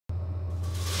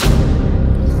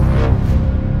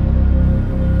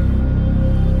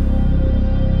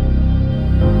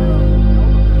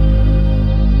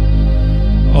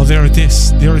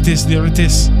is, there it is, there it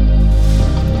is.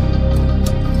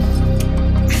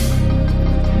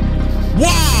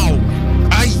 Wow!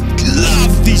 I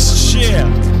love this shit!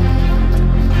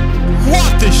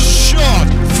 What a shot,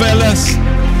 fellas!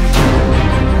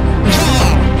 Wow!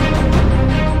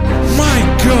 My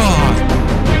god!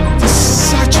 This is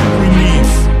such a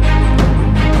relief!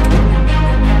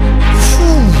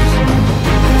 Phew.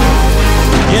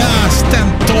 Yeah,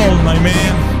 stand tall, my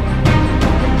man!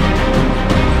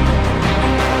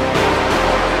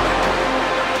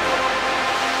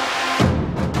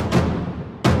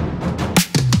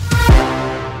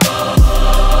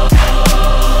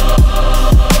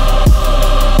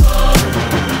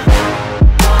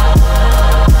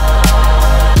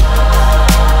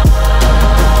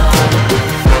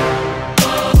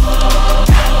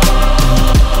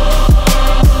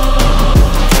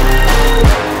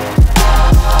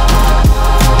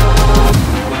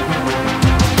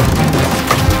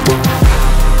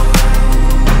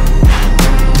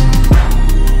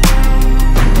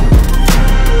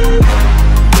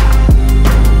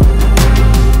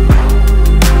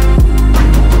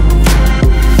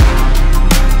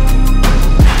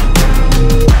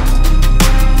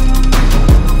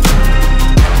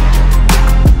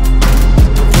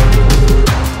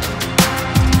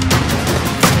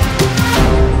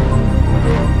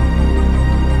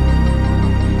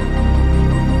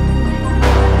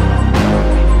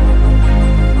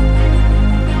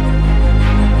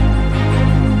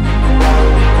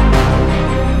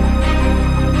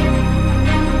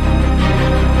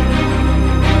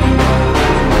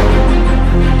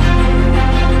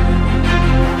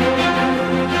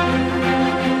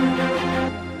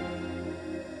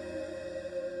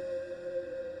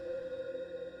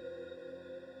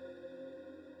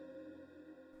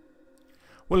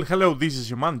 Well, hello, this is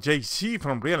your man JC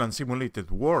from Real and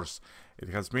Simulated Wars. It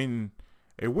has been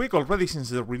a week already since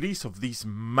the release of this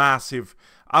massive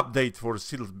update for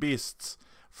Steel Beasts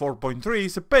 4.3.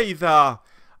 It's a paid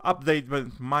update,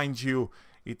 but mind you,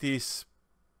 it is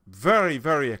very,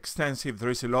 very extensive. There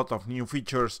is a lot of new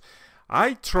features.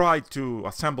 I tried to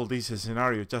assemble this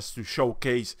scenario just to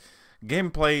showcase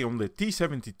gameplay on the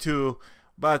T-72,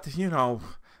 but you know,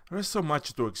 there's so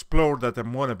much to explore that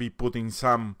I'm gonna be putting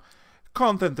some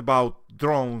content about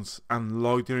drones and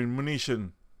loitering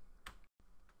munition.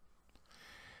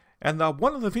 And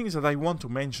one of the things that I want to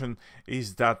mention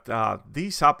is that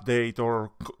this update,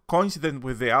 or coincident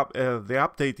with the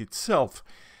update itself,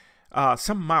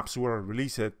 some maps were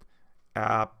released,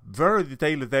 very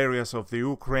detailed areas of the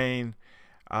Ukraine.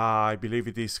 I believe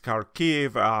it is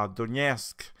Kharkiv,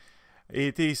 Donetsk.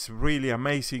 It is really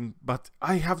amazing, but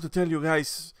I have to tell you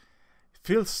guys, it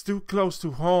feels too close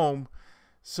to home.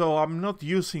 So I'm not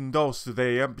using those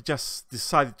today. I've just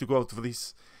decided to go to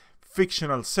this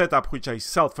fictional setup which I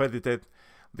self-edited.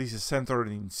 This is centered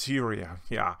in Syria.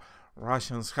 Yeah,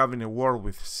 Russians having a war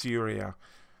with Syria.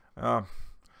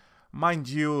 Mind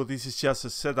you, this is just a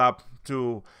setup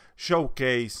to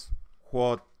showcase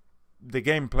what the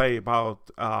gameplay about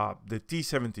the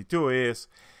T-72 is.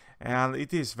 And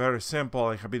it is very simple.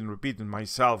 I have been repeating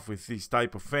myself with these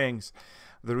type of things.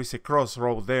 There is a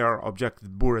crossroad there, objective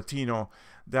Buratino,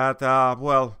 that,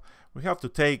 well, we have to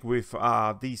take with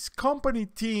this company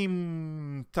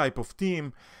team type of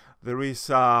team. There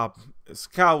is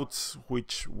scouts,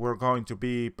 which we're going to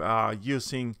be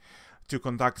using to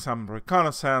conduct some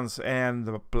reconnaissance, and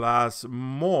plus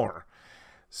more.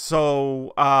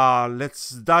 So let's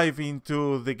dive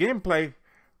into the gameplay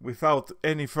without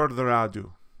any further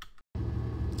ado.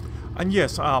 And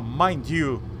yes, mind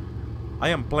you, I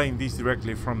am playing this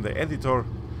directly from the editor,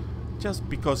 just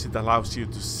because it allows you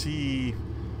to see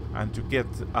and to get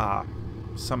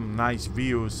some nice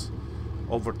views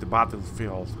over the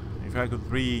battlefield. If I could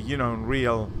you know, in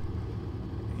real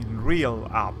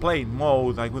playing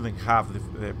mode, I wouldn't have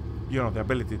the you know, the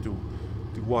ability to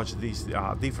watch these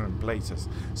different places.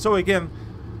 So again,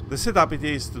 the setup it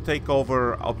is to take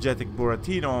over Objective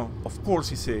Buratino. Of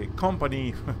course, it's a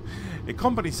company, a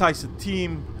company-sized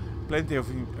team.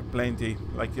 Plenty,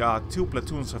 like 2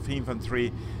 platoons of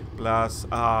infantry, plus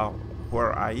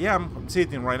where I'm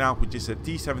sitting right now, which is a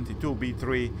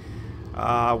T-72B3.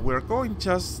 We're going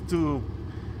just to,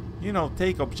 you know,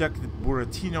 take Objective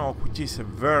Buratino, which is a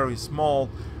very small.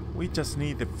 We just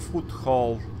need a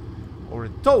foothold or a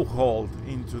toehold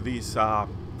into this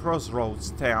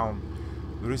crossroads town.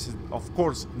 There is, of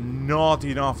course, not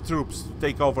enough troops to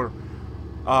take over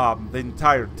the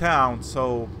entire town,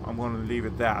 so I'm going to leave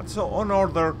it that. So on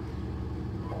order,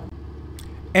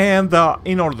 and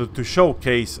in order to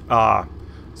showcase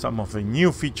some of the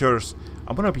new features,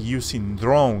 I'm going to be using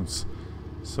drones.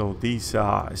 So this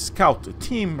scout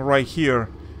team right here,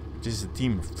 which is a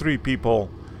team of 3 people,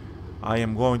 I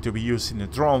am going to be using a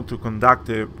drone to conduct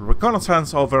a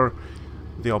reconnaissance over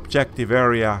the objective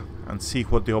area and see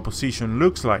what the opposition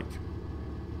looks like.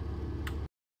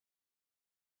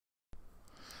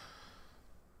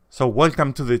 So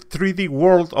welcome to the 3D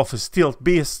world of Steel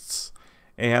Beasts,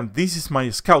 and this is my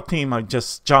scout team. I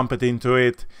just jumped into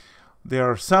it. They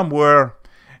are somewhere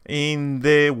in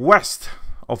the west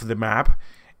of the map,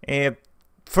 and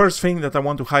first thing that I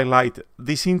want to highlight,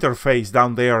 this interface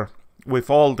down there with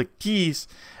all the keys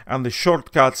and the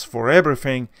shortcuts for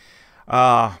everything.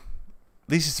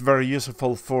 This is very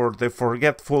useful for the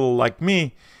forgetful like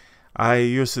me. I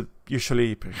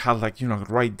usually have, like,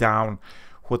 write down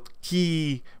what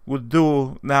key would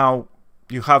do. Now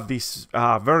you have these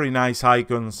very nice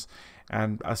icons,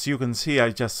 and as you can see, I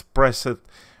just pressed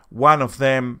one of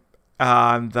them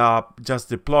and just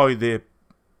deploy the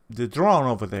drone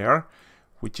over there,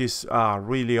 which is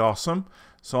really awesome.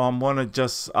 So I'm gonna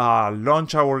just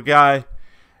launch our guy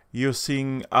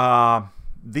using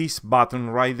this button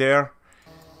right there,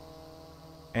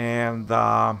 and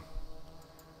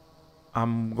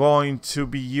I'm going to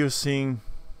be using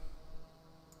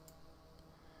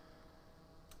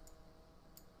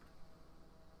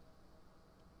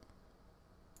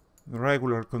the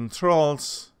regular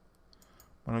controls.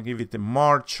 I'm gonna give it a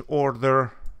march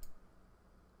order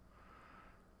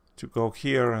to go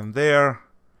here and there.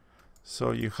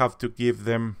 So you have to give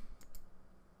them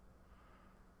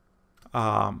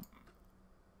some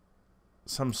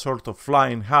sort of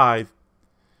flying height.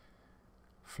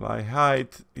 Fly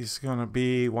height is gonna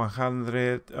be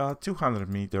 200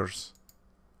 meters.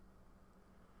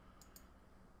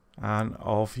 And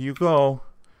off you go.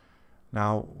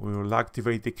 Now we will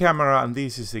activate the camera, and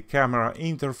this is the camera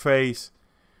interface.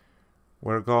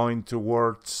 We're going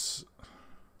towards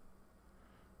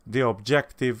the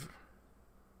objective,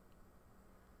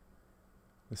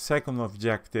 the second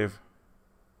objective.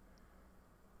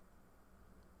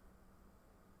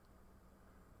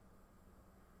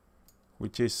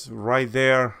 Which is right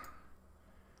there.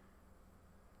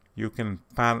 You can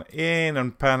pan in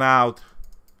and pan out.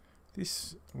 This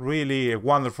is really a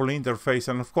wonderful interface,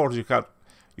 and of course you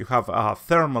have a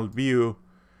thermal view,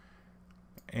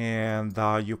 and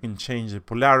you can change the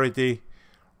polarity.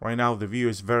 Right now the view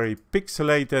is very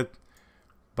pixelated,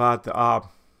 but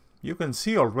you can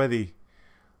see already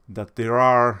that there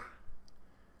are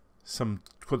some,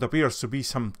 what appears to be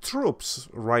some troops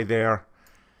right there.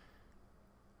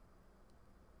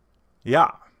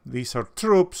 Yeah, these are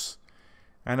troops,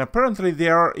 and apparently they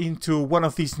are into one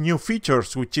of these new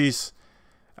features, which is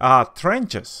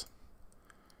trenches.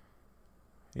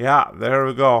 Yeah, there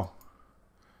we go.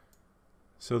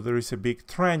 So there is a big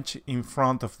trench in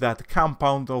front of that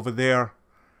compound over there,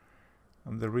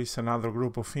 and there is another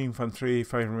group of infantry,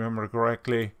 if I remember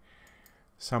correctly,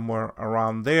 somewhere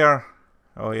around there.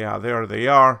 Oh yeah, there they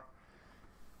are.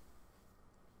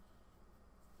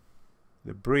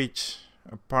 The bridge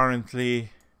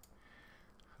apparently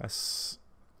has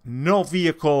no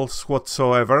vehicles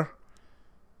whatsoever,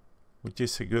 which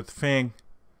is a good thing.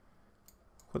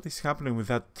 What is happening with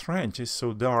that trench? It's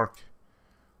so dark.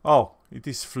 Oh, it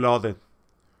is flooded.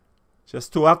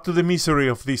 Just to add to the misery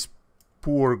of these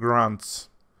poor grunts.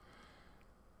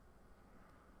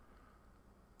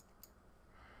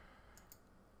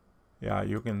 Yeah,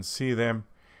 you can see them.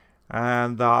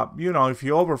 And, if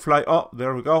you overfly... Oh,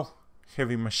 there we go.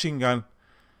 Heavy machine gun.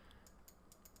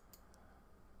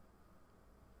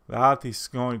 That is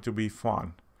going to be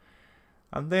fun.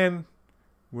 And then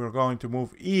we're going to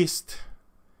move east.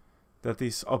 That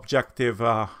is objective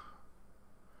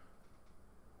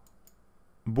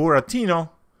Buratino.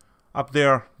 Up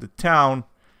there, the town.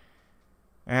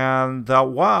 And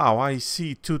wow, I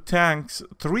see 3 tanks,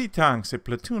 a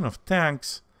platoon of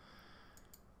tanks.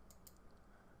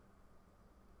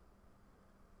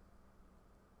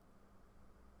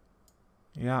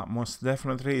 Yeah, most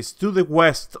definitely. It's to the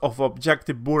west of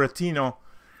objective Buratino.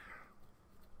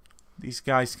 These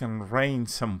guys can rain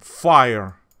some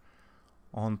fire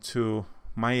onto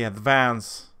my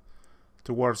advance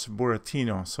towards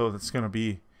Buratino. So that's going to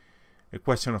be a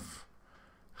question of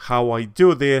how I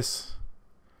do this.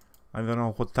 I don't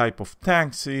know what type of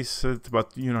tanks is it,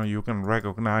 but you can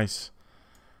recognize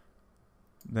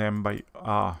them by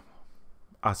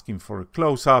asking for a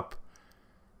close-up.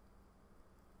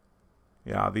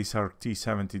 Yeah, these are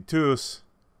T-72s.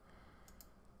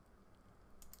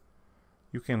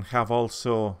 You can have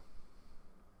also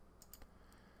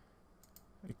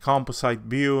a composite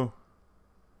view,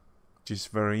 which is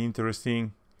very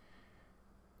interesting.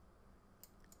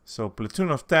 So, platoon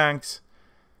of tanks.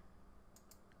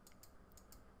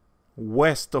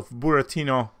 west of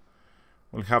Buratino.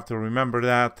 We'll have to remember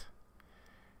that.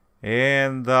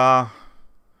 And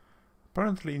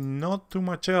apparently not too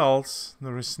much else.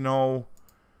 There is no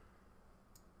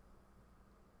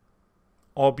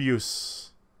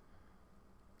obvious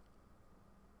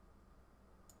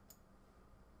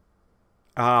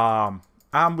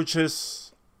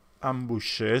ambushes.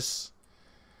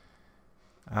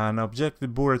 And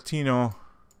Objective Buratino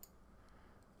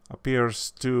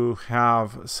appears to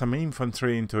have some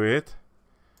infantry into it,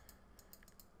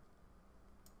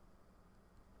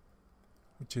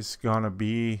 which is gonna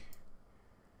be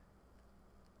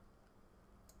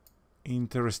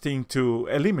interesting to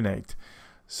eliminate.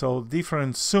 So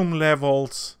different zoom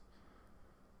levels.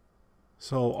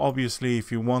 So obviously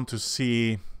if you want to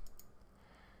see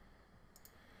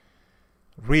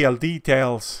real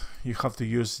details, you have to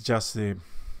use just the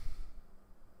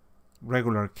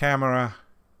regular camera.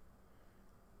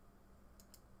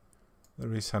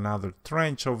 There is another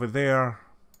trench over there.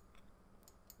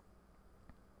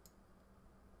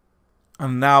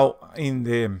 And now in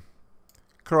the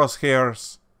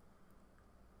crosshairs,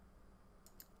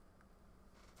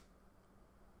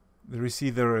 there is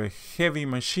either a heavy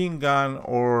machine gun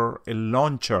or a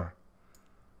launcher.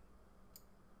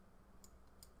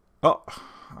 Oh,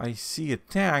 I see a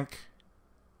tank.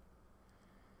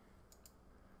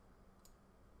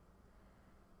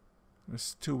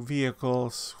 There's two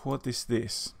vehicles. What is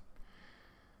this?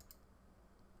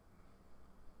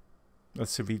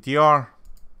 That's a VTR.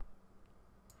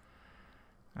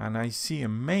 And I see a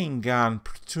main gun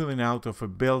protruding out of a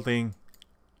building.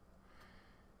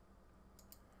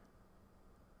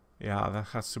 Yeah, that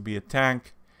has to be a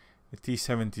tank. A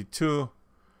T-72.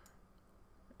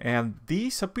 And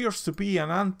this appears to be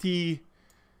an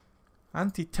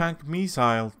anti-tank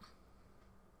missile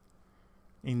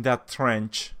in that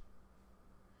trench.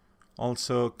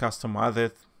 Also custom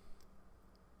added.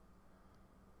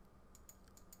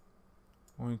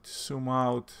 Going to zoom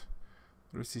out.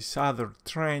 There is this other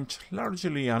trench,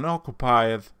 largely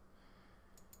unoccupied.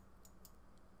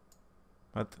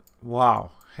 But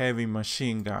wow, heavy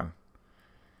machine gun.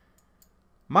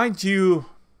 Mind you,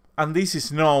 and this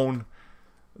is known,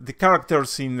 the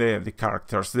characters in the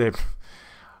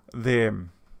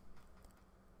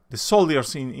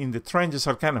soldiers in the trenches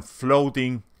are kind of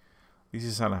floating. This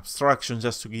is an abstraction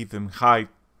just to give them height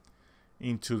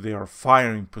into their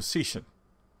firing position.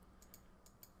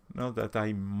 Not that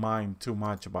I mind too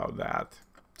much about that.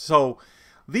 So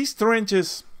these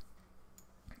trenches,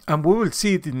 and we will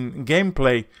see it in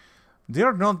gameplay, they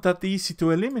are not that easy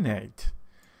to eliminate,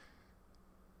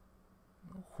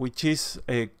 which is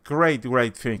a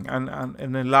great thing.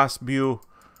 And the last view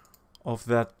of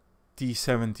that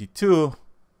T-72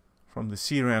 from the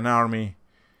Syrian army,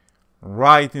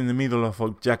 right in the middle of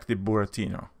Objective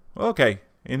Buratino. Okay,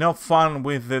 enough fun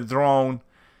with the drone.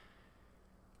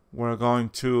 We're going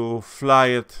to fly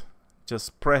it.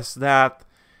 Just press that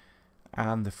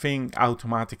and the thing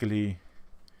automatically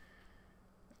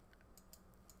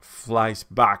flies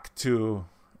back to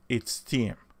its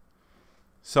team.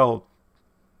 So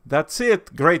that's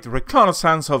it. Great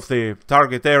reconnaissance of the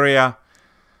target area,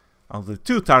 of the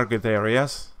two target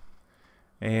areas.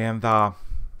 And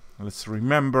let's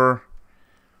remember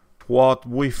what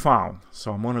we found.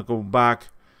 So I'm gonna go back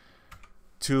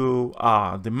to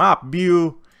the map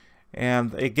view,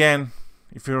 and again,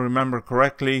 if you remember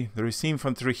correctly, there is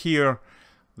infantry here,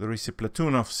 there is a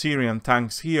platoon of Syrian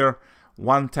tanks here,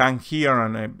 one tank here,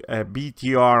 and a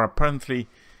BTR. Apparently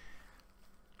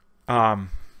that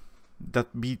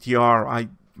BTR,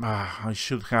 I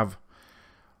should have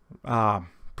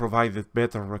provided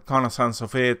better reconnaissance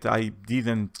of it. I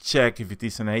didn't check if it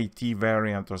is an AT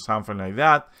variant or something like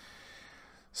that.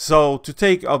 So to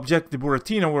take Objective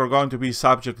Buratino, we're going to be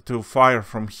subject to fire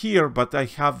from here, but I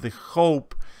have the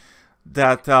hope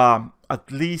that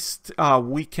at least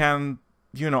we can,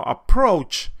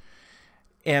 approach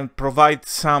and provide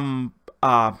some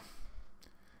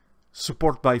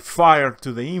support by fire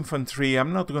to the infantry.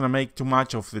 I'm not going to make too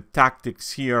much of the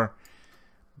tactics here,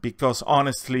 because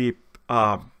honestly,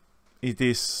 it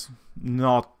is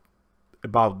not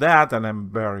about that, and I'm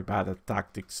very bad at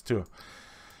tactics too.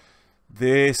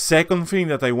 The second thing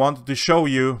that I wanted to show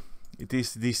you, it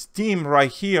is this team right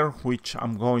here, which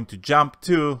I'm going to jump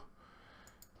to.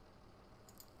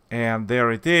 And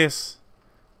there it is.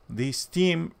 This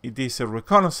team, it is a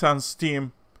reconnaissance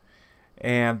team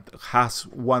and has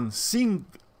one Swingblade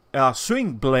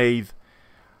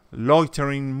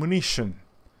loitering munition,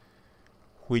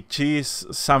 which is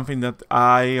something that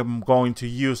I am going to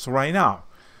use right now.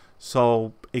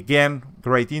 So again,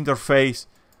 great interface.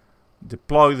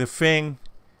 Deploy the thing,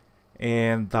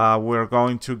 and we're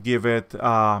going to give it,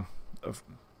 we're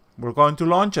going to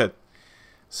launch it.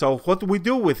 So what do we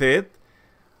do with it?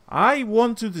 I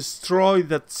want to destroy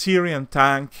that Syrian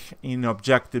tank in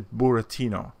objective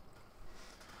Buratino.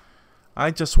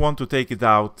 I just want to take it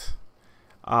out.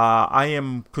 I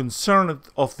am concerned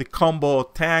of the combo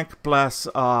tank plus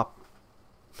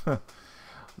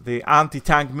the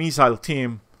anti-tank missile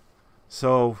team.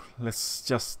 So let's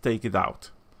just take it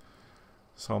out.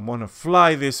 So I'm gonna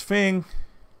fly this thing.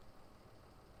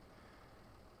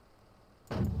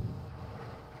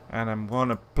 And I'm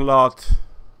gonna plot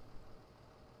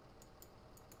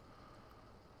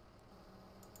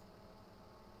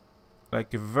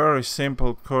like a very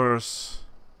simple course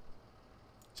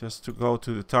just to go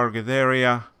to the target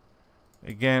area.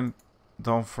 Again,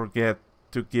 don't forget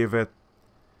to give it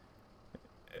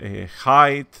a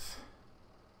height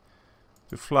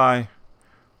to fly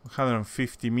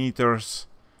 150 meters,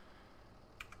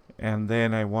 and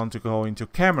then I want to go into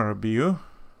camera view.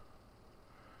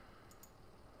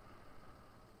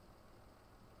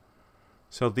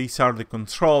 So these are the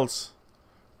controls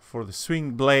for the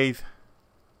Swingblade.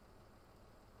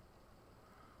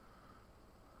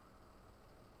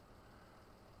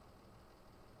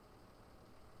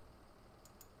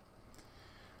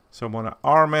 So I'm gonna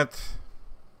arm it,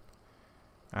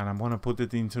 and I'm gonna put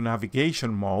it into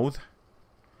navigation mode,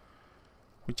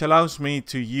 which allows me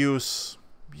to use,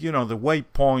 you know, the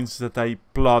waypoints that I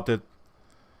plotted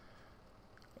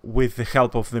with the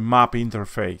help of the map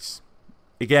interface.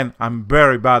 Again, I'm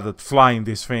very bad at flying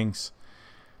these things.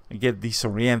 I get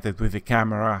disoriented with the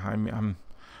camera. I'm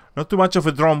not too much of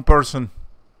a drone person.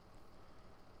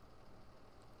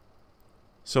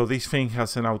 So this thing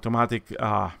has an automatic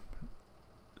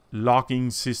locking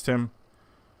system,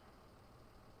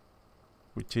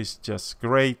 which is just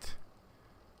great,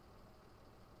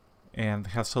 and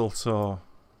has also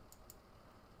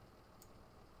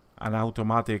an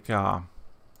automatic not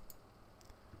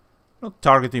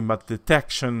targeting but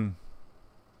detection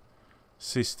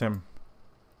system.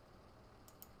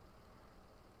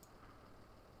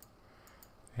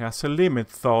 It has a limit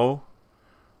though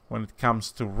when it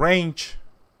comes to range.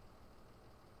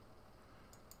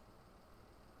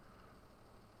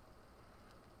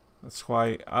 That's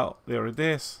why, oh, there it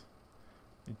is.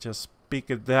 You just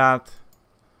pick at that.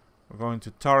 We're going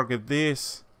to target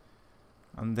this,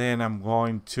 and then I'm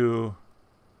going to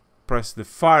press the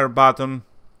fire button.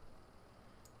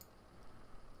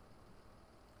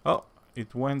 Oh,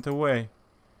 it went away.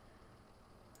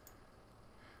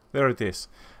 There it is.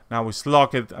 Now it's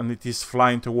locked and it is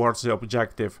flying towards the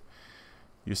objective.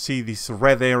 You see these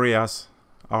red areas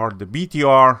are the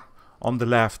BTR on the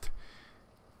left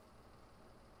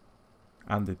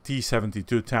and the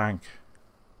T-72 tank.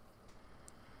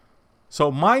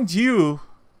 So mind you,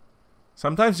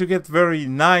 sometimes you get very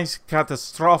nice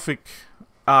catastrophic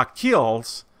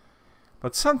kills,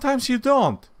 but sometimes you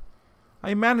don't.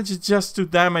 I managed just to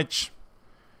damage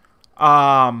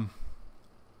a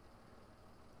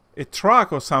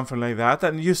truck or something like that,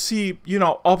 and you see, you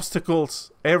know,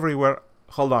 obstacles everywhere.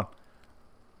 Hold on.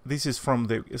 This is from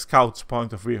the scout's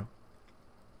point of view.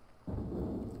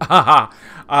 How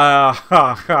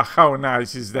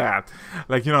nice is that?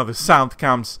 Like, you know, the sound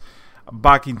comes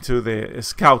back into the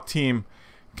scout team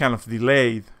kind of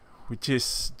delayed, which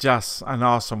is just an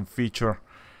awesome feature.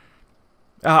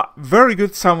 Very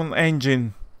good sound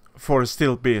engine for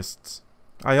Steel Beasts.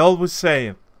 I always say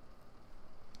it.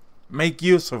 Make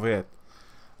use of it.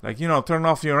 Like, you know, turn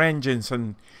off your engines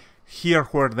and hear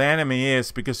where the enemy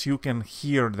is, because you can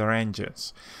hear their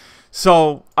engines.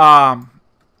 So,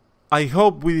 I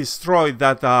hope we destroyed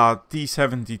that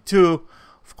T-72.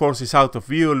 Of course, it's out of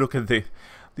view. Look at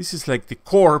this is like the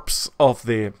corpse of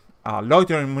the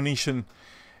loitering munition.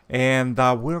 And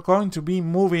we're going to be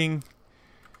moving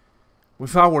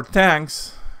with our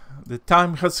tanks. The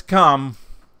time has come.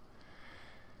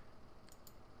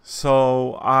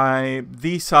 So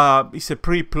this is a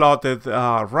pre-plotted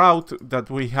route that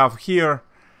we have here,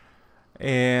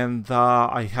 and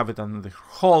I have it on the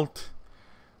halt.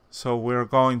 So we're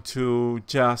going to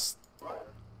just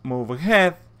move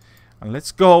ahead, and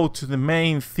let's go to the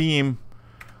main theme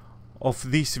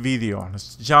of this video.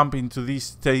 Let's jump into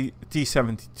this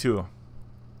T-72.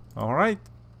 All right.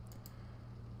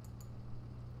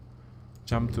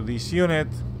 Jump to this unit.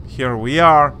 Here we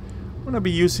are. I'm going to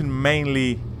be using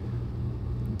mainly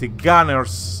the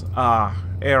gunners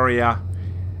area,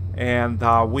 and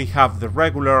we have the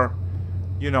regular,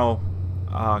 you know,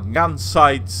 gun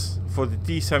sights for the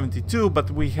T-72, but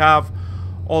we have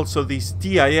also this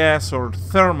TIS or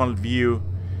thermal view,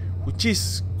 which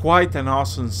is quite an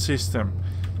awesome system.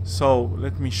 So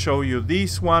let me show you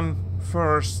this one.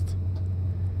 first.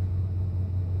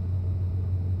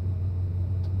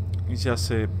 It's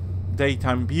just a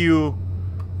daytime view.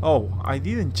 Oh, I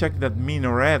didn't check that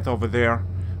minaret over there.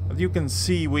 But you can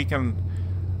see we can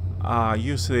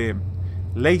use a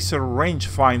laser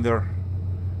rangefinder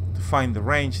to find the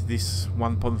range. This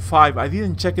 1.5. I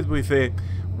didn't check it with a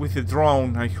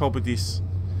drone. I hope it is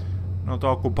not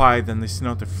occupied and it's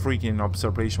not a freaking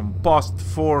observation post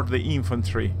for the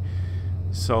infantry.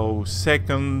 So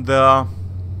second, I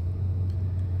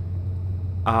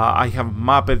have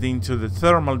mapped into the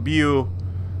thermal view.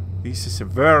 This is a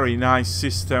very nice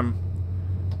system.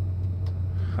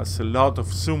 Has a lot of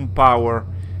zoom power,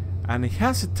 and it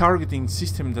has a targeting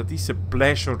system that is a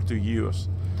pleasure to use.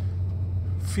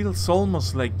 Feels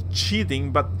almost like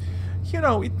cheating, but you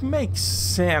know, it makes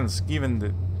sense given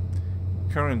the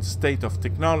current state of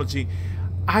technology.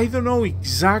 I don't know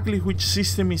exactly which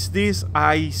system is this.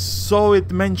 I saw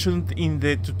it mentioned in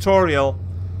the tutorial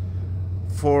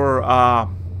for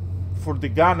the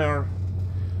gunner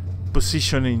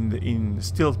position in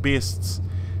Steel Beasts,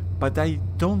 but I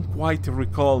don't quite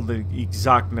recall the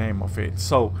exact name of it.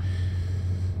 So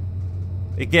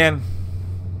again,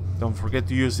 don't forget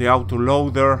to use the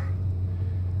autoloader.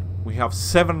 We have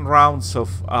 7 rounds of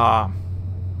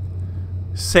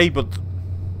sabot,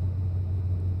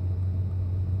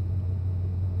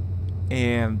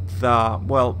 and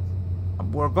well,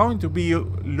 we're going to be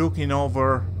looking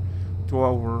over to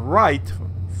our right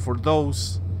for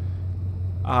those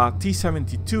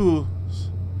T-72s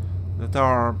that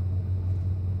are,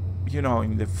 you know,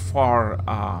 in the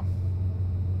far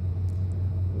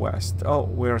west. Oh,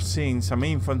 we're seeing some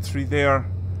infantry there.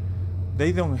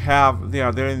 They don't have, they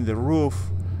are there in the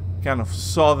roof. Kind of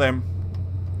saw them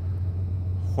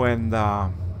when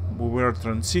we were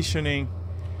transitioning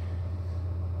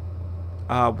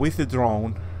with the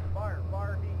drone.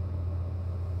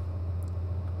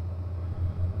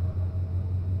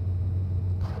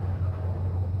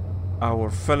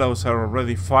 Our fellows are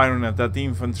already firing at that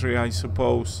infantry, I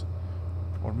suppose.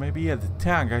 Or maybe at the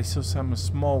tank. I saw some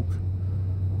smoke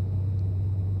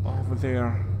over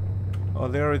there. Oh,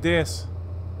 there it is.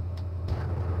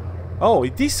 Oh,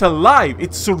 it is alive.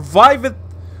 It survived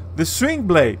the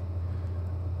Swingblade.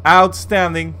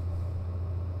 Outstanding.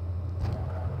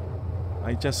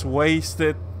 I just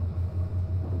wasted.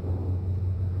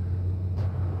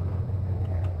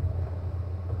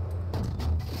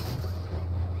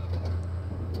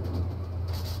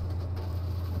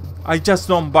 I just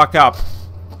don't back up.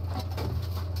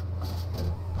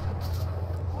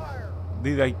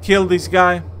 Did I kill this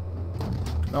guy?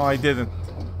 No, I didn't.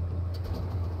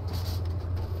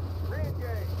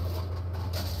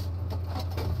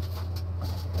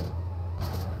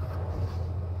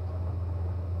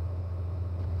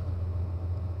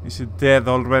 Is it dead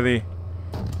already?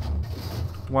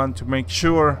 Want to make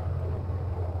sure.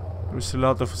 There's a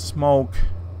lot of smoke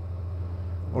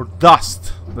or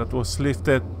dust that was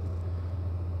lifted.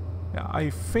 Yeah, I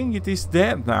think it is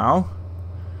dead now.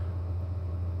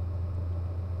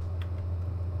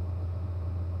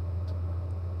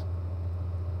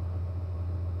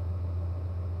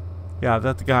 Yeah,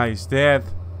 that guy is dead.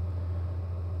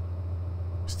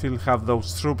 Still have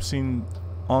those troops in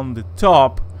on the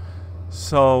top.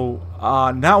 So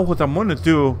now what I'm gonna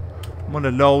do, I'm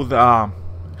gonna load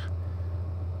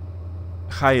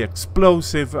high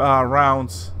explosive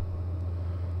rounds,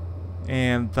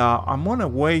 and I'm gonna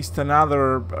waste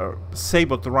another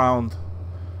sabot round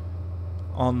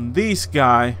on this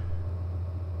guy.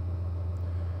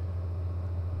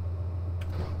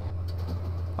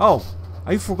 Oh,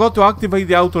 I forgot to activate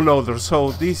the autoloader,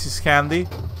 so this is handy.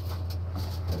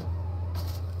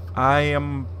 I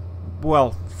am,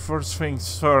 well, first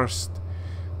things first,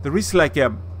 there is like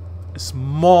a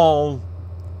small,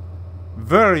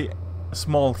 very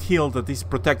small hill that is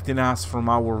protecting us from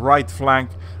our right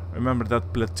flank. Remember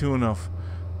that platoon of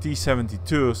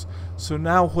T-72s. So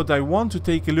now what I want to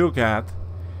take a look at,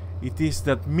 it is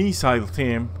that missile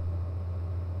team.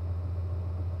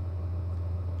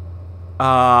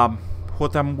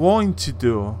 What I'm going to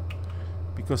do,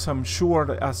 because I'm sure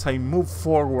that as I move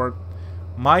forward,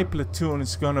 my platoon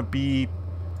is gonna be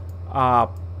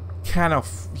kind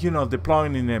of, you know,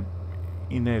 deploying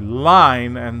in a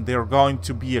line, and they're going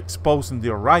to be exposing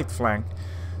their right flank.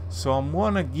 So I'm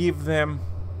gonna give them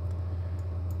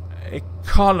a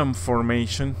column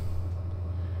formation.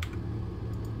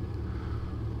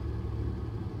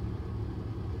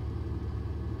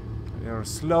 They're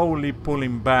slowly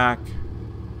pulling back,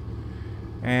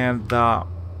 and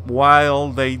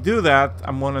while they do that,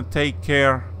 I'm gonna take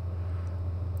care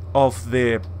of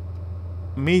the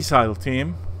missile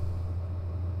team.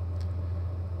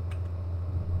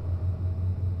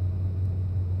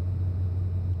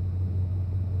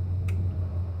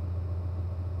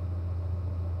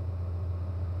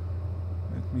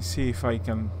 Let me see if I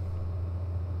can.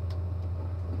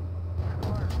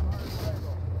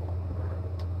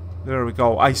 There we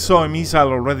go. I saw a missile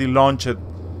already launched,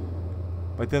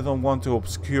 but I don't want to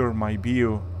obscure my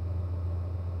view.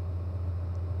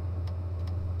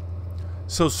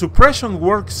 So suppression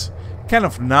works kind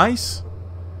of nice.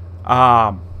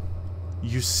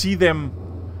 You see them.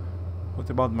 What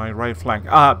about my right flank?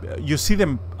 You see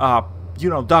them, you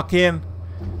know, duck in,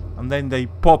 and then they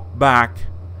pop back.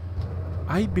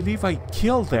 I believe I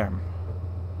killed them.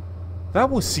 That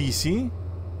was easy.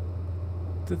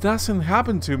 That doesn't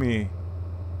happen to me.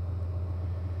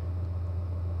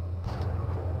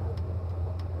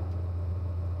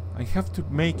 I have to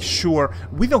make sure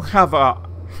we don't have a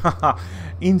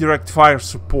indirect fire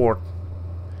support.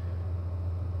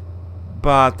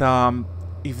 But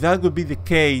if that would be the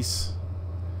case,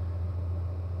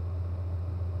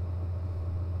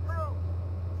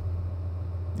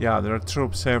 yeah, there are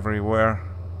troops everywhere.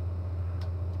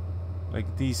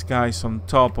 Like these guys on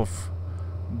top of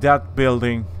that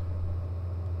building.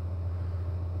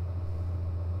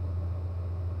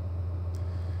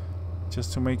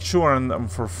 Just to make sure,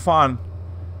 and for fun,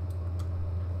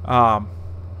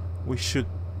 we should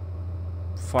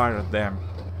fire at them.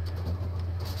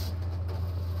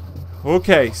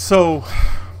 Okay, so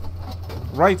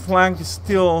right flank is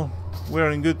still,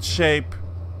 we're in good shape.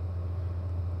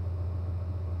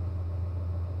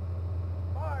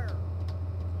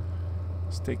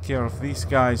 Let's take care of these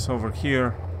guys over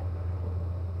here.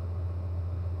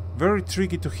 Very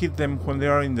tricky to hit them when they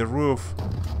are in the roof.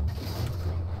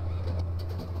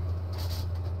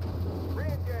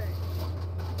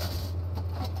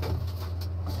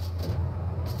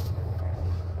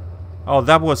 Oh,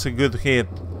 that was a good hit.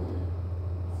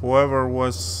 Whoever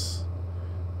was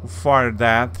who fired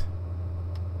that.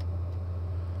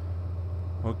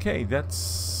 Okay,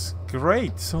 that's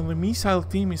great. So the missile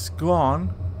team is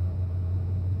gone.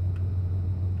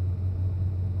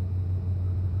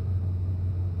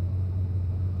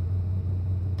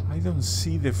 I don't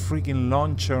see the freaking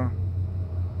launcher.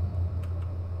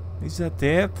 Is that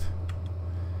it?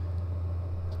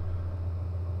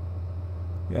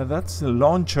 Yeah, that's the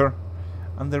launcher.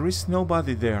 And there is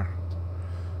nobody there.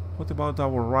 What about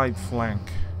our right flank?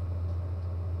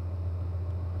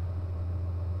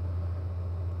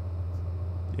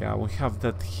 Yeah, we have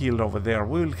that hill over there.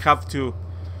 We will have to...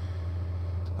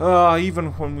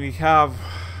 even when we have...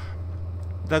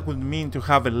 That would mean to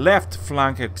have a left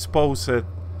flank exposed.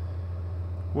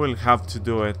 We'll have to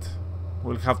do it.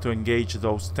 We'll have to engage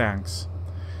those tanks.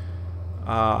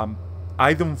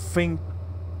 I don't think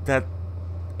that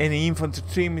any infantry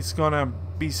team is gonna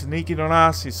be sneaking on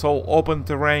us. It's all open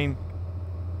terrain.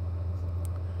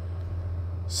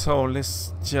 So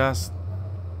let's just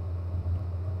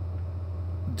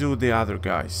do the other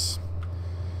guys.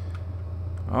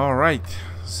 Alright,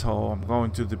 so I'm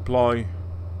going to deploy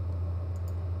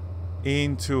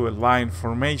into a line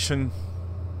formation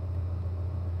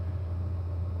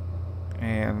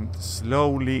and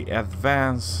slowly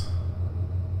advance.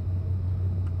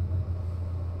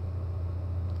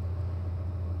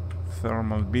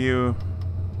 Thermal view.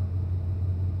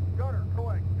 Gunner,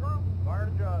 collect. Troop, fire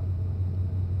to job.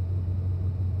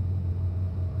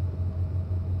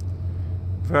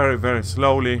 Very, very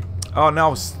slowly. Oh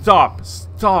no, stop!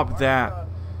 Stop that!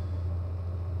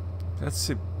 That's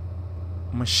a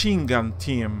machine gun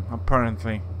team,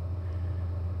 apparently.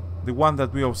 The one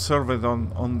that we observed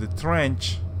on the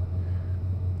trench.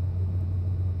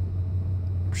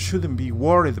 Shouldn't be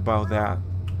worried about that.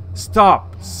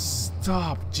 Stop!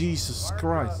 Stop! Jesus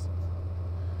Christ!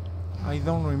 I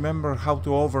don't remember how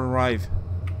to override.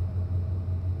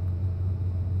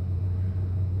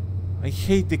 I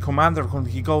hate the commander when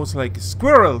he goes like,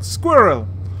 squirrel! Squirrel!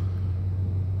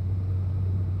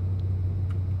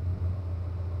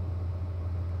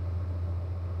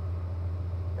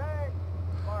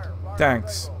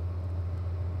 Thanks.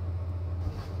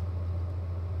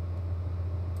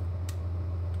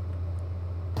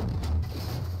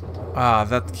 Ah,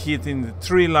 that hit in the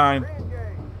tree line.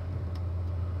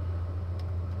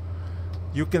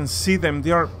 You can see them.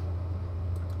 They are...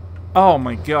 Oh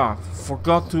my god.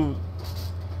 Forgot to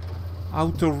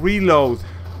auto reload.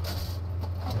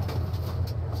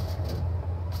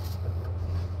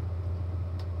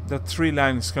 That tree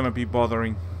line is gonna be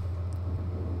bothering.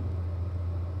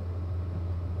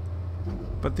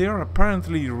 But they are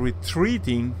apparently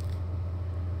retreating,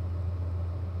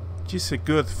 which is a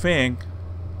good thing.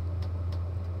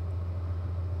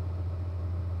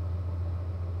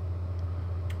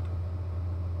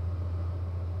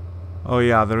 Oh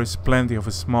yeah, there is plenty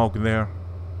of smoke there.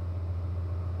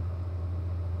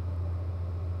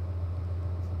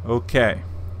 Okay.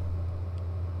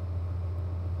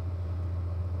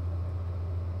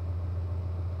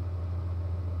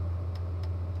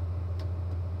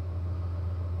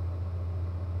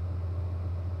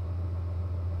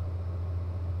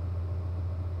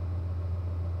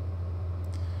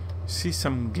 See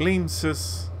some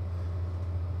glimpses,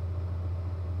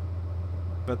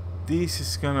 but this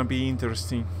is gonna be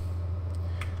interesting.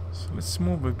 So let's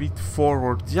move a bit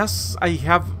forward.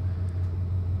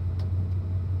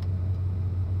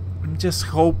 I'm just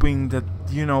hoping that,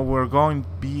 you know, we're going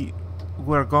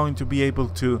to be able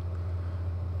to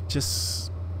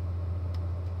just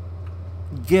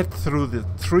get through the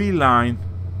tree line.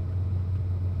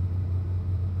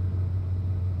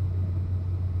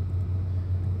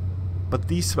 But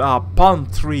these palm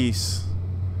trees,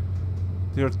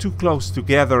 they are too close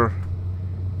together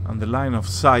and the line of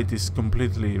sight is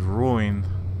completely ruined.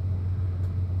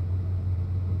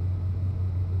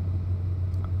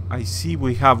 I see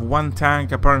we have one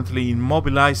tank apparently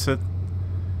immobilized.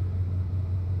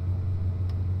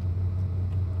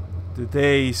 The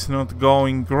day is not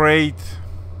going great.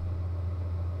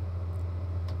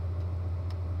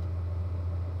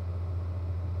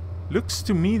 Looks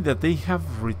to me that they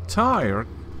have retired.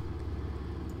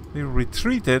 They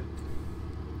retreated.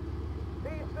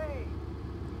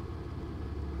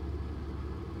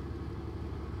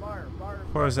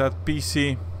 Where is that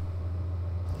PC?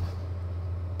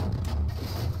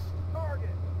 Target.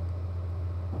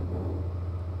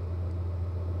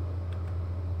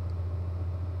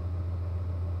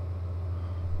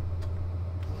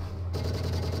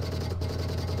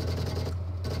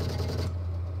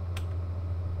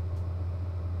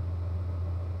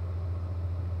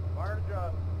 Fire to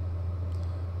job.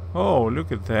 Oh,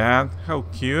 look at that. How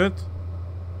cute.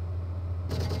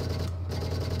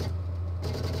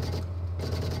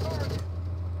 Target.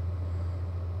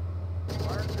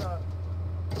 Fire to job.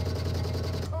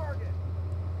 Target.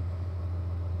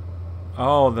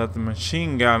 Oh, that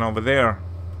machine gun over there.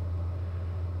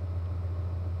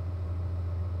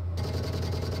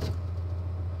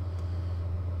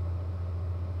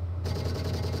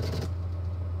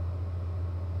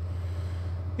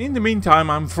 In the meantime,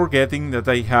 I'm forgetting that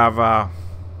I have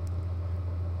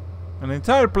an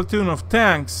entire platoon of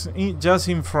tanks just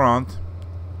in front.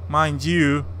 Mind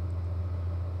you.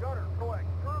 Gunner, collect.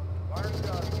 Group. Fire to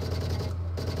job.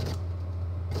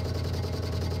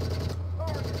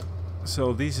 Target.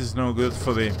 So this is no good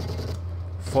for the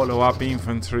follow-up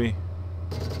infantry.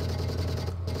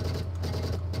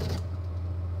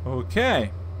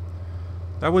 Okay.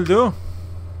 That will do.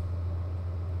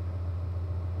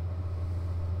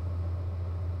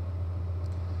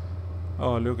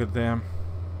 Oh, look at them.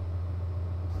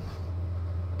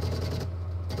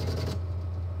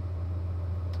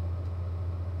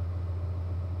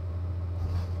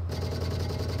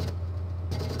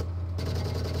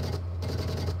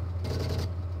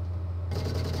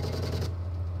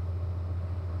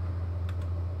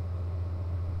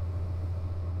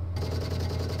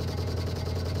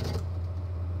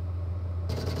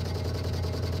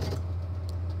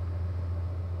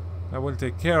 I will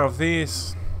take care of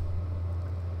this.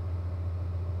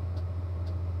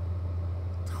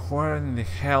 Where in the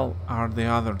hell are the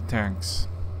other tanks?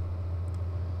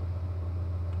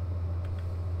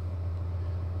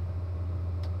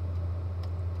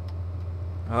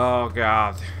 Oh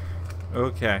god.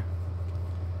 Okay.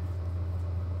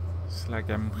 It's like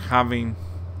I'm having...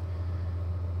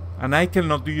 And I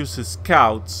cannot use the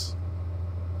scouts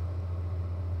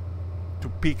to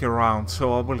peek around,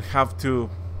 so I will have to...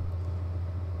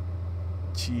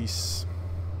 Jeez.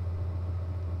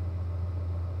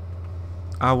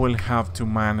 I will have to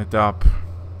man it up.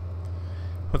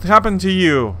 What happened to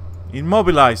you?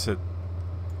 Immobilize it.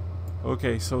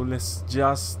 Okay, so let's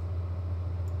just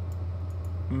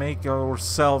make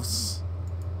ourselves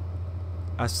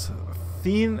as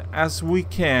thin as we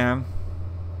can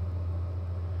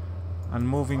and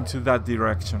move into that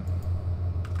direction.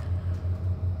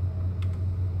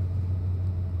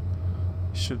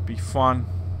 Should be fun.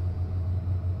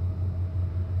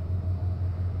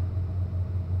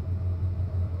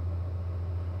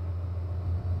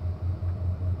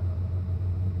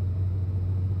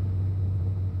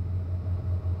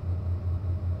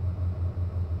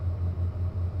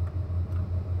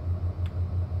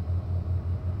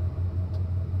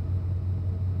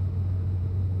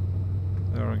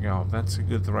 That's a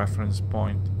good reference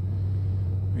point.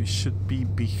 We should be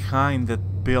behind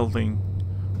that building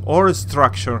or a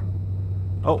structure.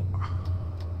 Oh,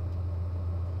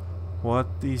 what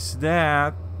is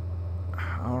that?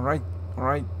 All right, all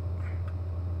right.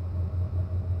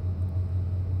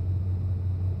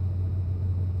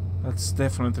 That's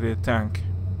definitely a tank.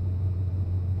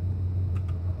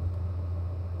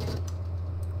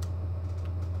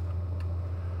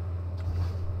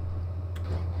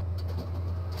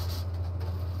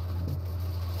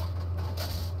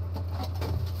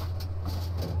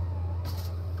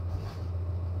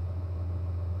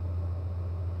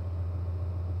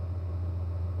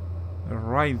 They're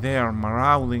right there,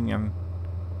 marauding, and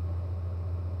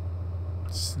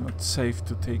it's not safe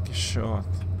to take a shot.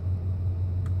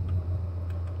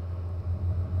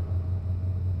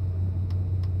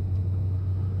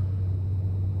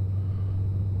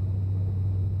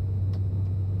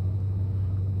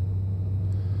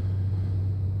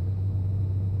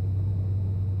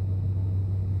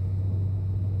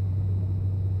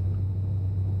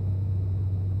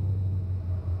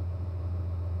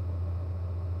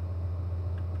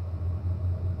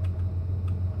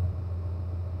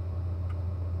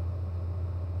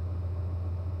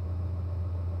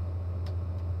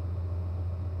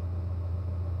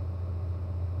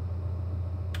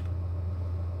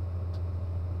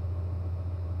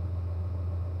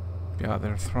 Yeah,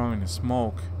 they're throwing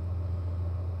smoke.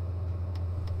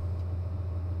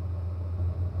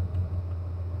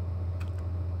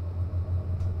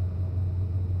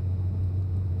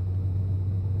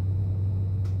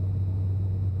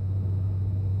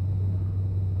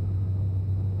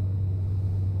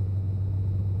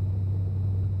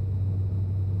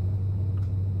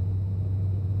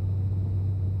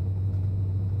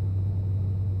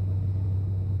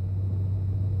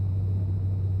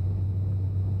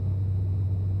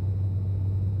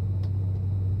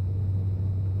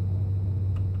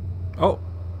 Oh!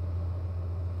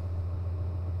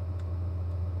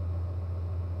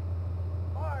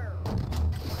 Fire!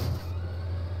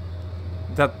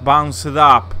 That bounced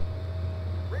up.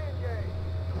 Re-engage!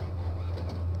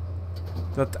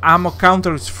 That ammo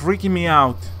counter is freaking me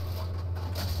out.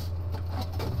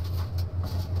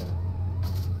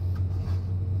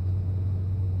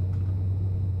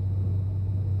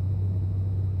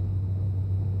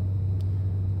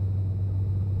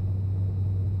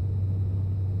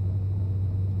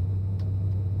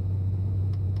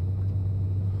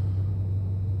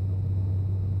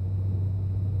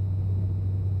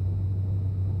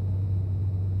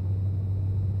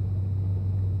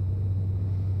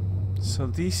 So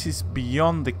this is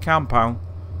beyond the compound.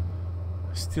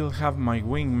 I still have my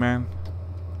wingman.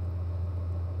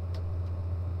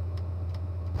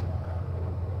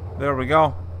 There we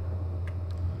go.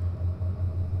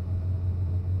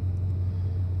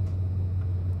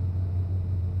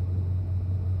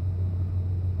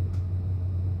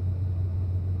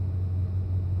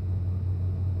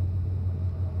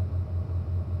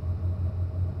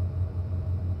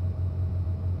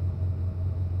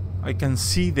 I can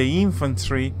see the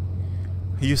infantry.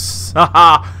 You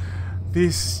saw.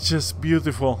 This is just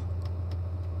beautiful.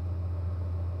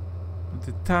 But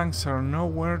the tanks are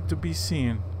nowhere to be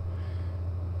seen.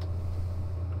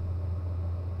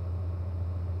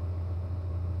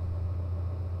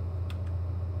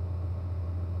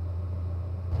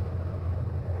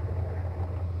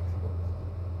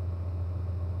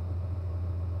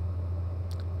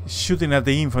 He's shooting at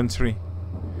the infantry.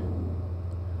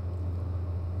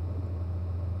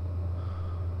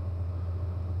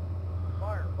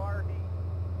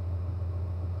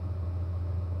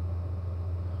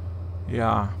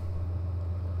 Yeah.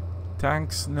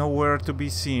 Tanks nowhere to be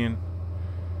seen.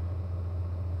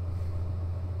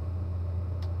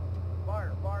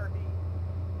 Fire heat.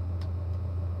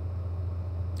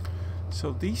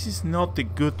 So this is not a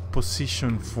good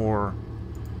position for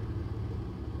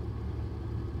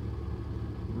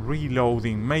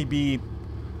reloading. Maybe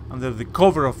under the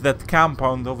cover of that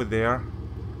compound over there,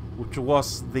 which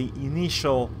was the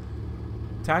initial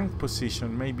tank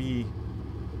position, maybe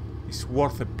it's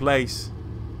worth a place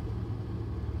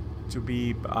to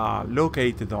be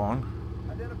located on.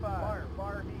 Identify.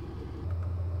 Fire heat.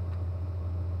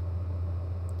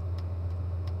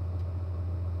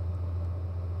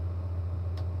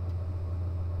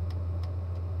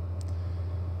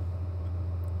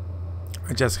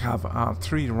 I just have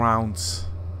 3 rounds.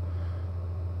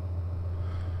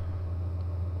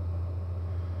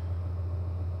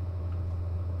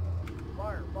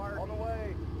 Fire on the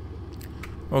way.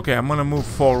 Okay, I'm gonna move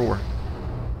forward.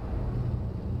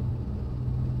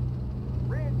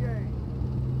 Re-engage.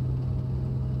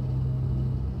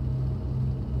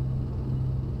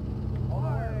 On the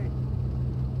way.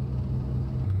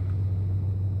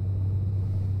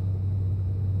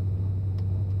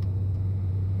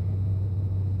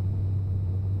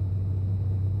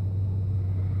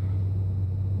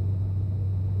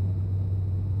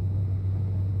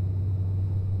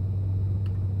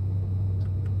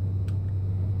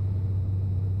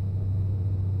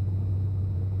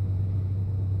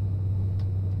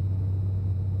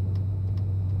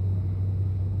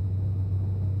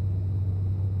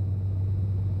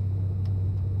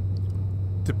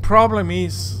 The problem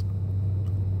is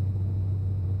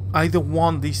I don't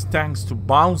want these tanks to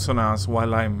bounce on us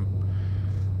while I'm,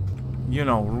 you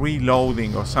know,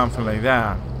 reloading or something like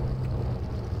that.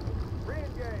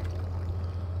 Re-engage.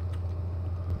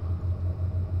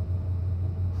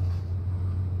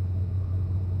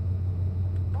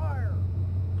 Fire.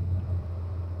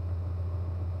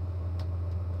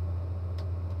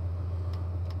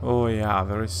 Oh yeah,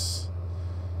 there is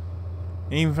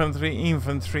infantry,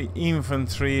 infantry,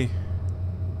 infantry.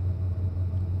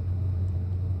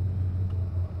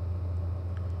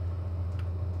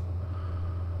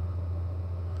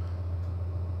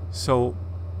 So,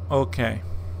 okay.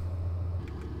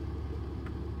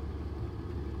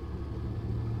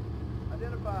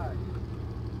 Identified.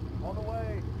 On the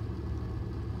way.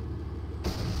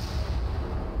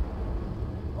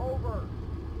 Over.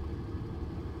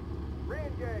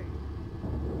 Re-engage.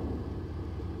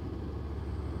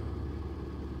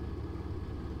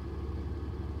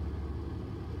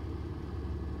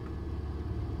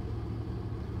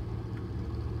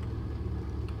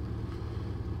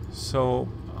 So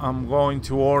I'm going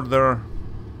to order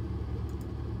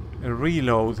a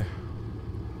reload,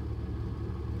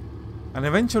 and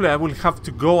eventually I will have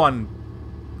to go and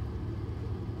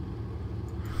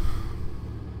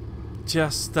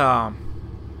just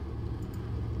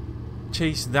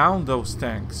chase down those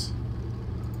tanks.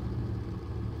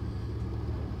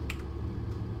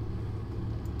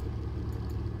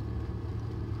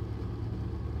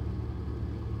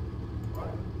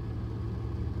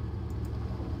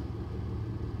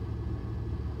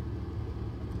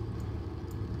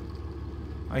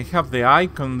 I have the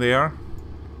icon there.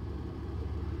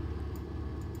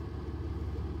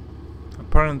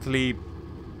 Apparently,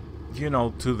 you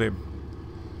know, to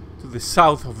the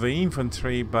south of the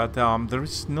infantry, but there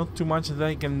is not too much that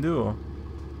I can do.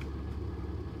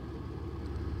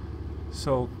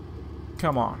 So,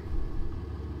 come on.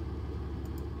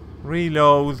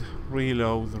 Reload,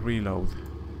 reload, reload.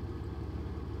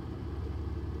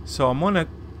 So I'm gonna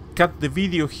cut the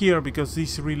video here because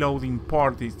this reloading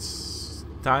part is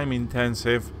time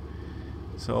intensive,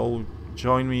 so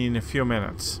join me in a few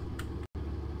minutes.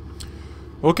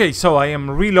 Okay, so I am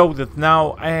reloaded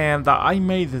now, and I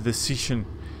made the decision.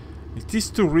 It is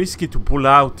too risky to pull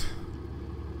out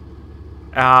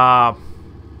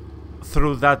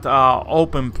through that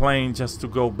open plain just to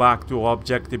go back to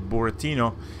objective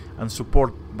Buratino and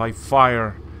support by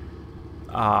fire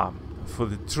for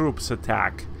the troops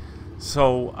attack.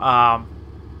 So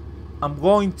I'm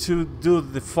going to do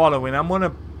the following. I'm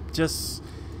gonna just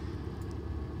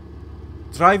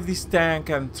drive this tank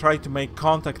and try to make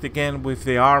contact again with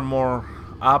the armor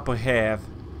up ahead.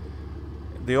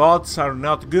 The odds are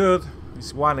not good.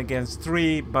 It's 1 against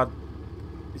 3, but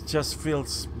it just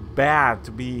feels bad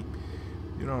to be,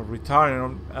 you know,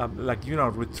 retiring, like, you know,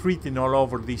 retreating all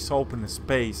over this open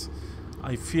space.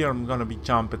 I fear I'm gonna be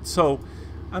jumped. So,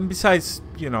 and besides,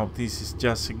 you know, this is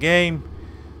just a game.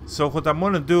 So what I'm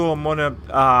gonna do, I'm gonna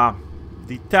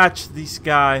detach this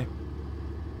guy,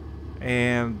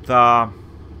 and I'm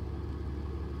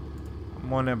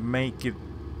gonna make it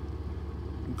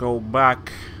go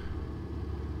back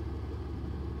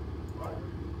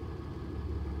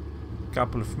a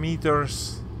couple of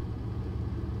meters.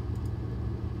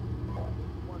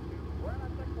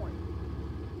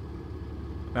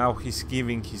 Now he's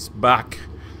giving his back.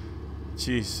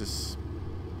 Jesus.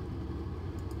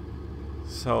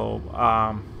 So,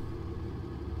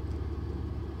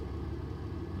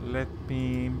 let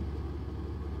me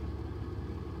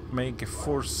make a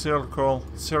full circle.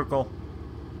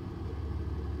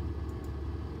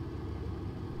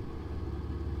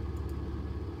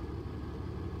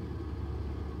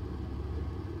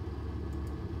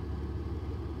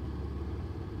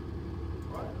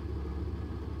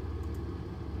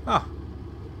 Ah,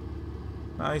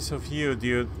 nice of you,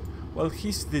 dude. Well,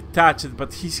 he's detached,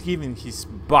 but he's giving his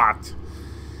butt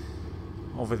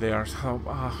over there. So,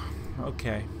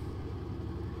 okay.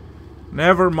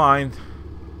 Never mind.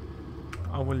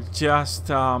 I will just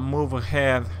move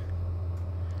ahead.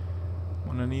 I'm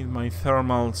gonna need my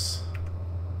thermals.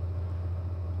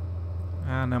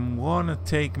 And I'm gonna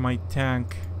take my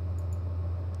tank.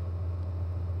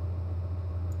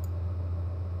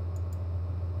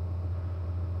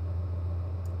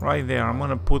 Right there. I'm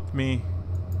gonna put me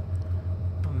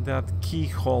on that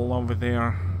keyhole over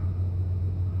there.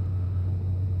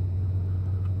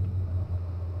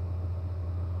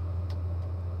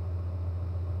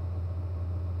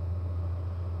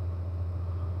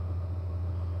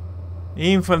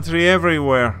 Infantry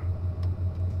everywhere.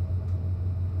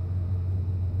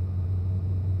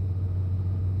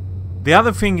 The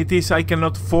other thing it is I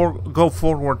cannot go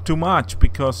forward too much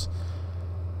because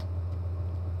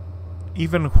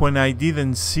even when I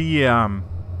didn't see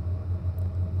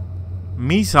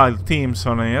missile teams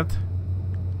on it,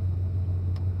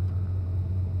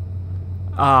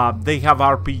 they have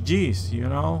RPGs, you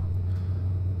know.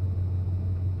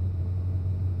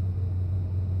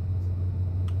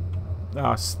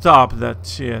 Stop that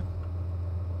shit.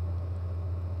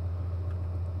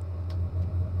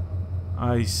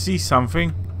 I see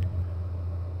something.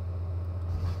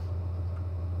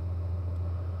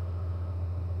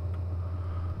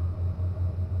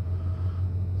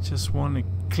 Just want a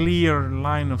clear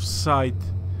line of sight.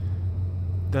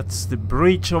 That's the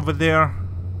bridge over there.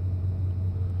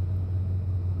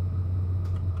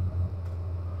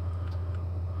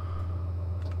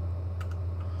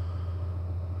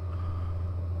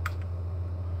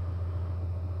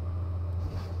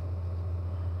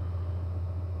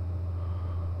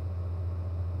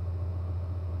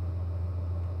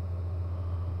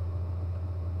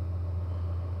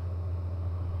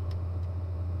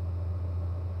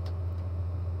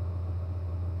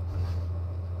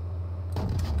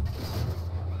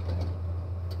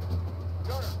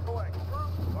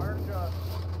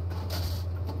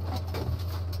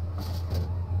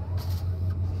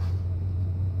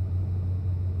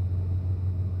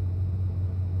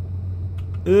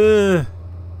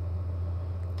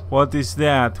 What is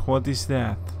that? What is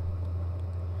that?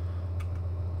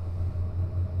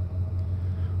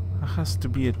 It has to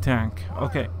be a tank.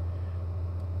 Okay.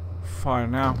 Fire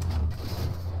now.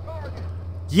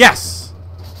 Yes!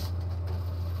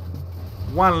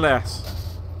 One less.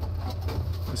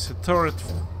 There's a turret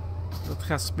that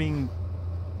has been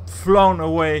flown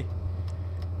away.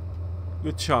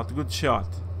 Good shot, good shot.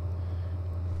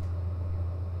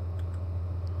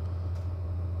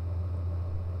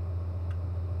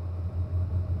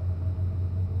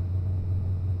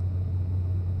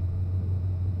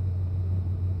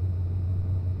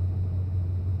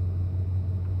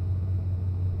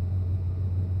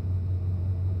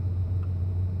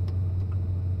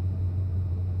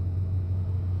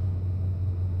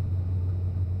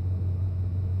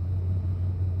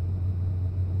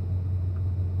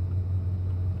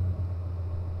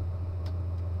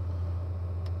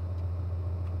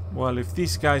 Well, if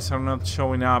these guys are not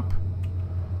showing up...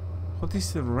 What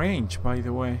is the range, by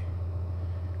the way?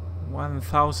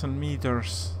 1,000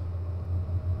 meters.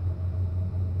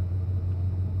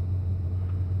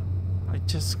 I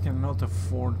just cannot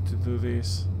afford to do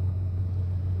this.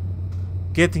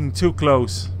 Getting too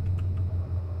close.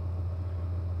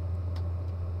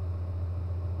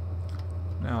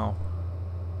 Now.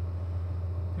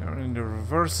 They're in the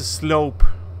reverse slope.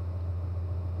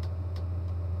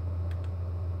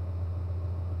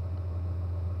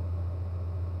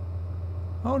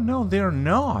 Oh no, they're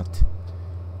not.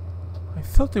 I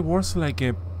thought it was like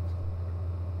a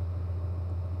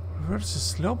reverse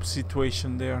slope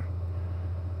situation there.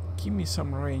 Give me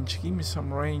some range, give me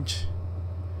some range.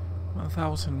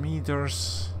 1,000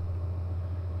 meters.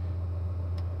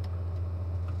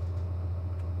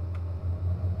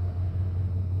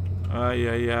 Ay,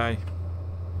 ay, ay.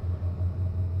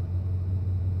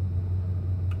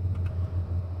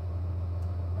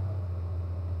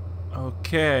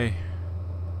 Okay.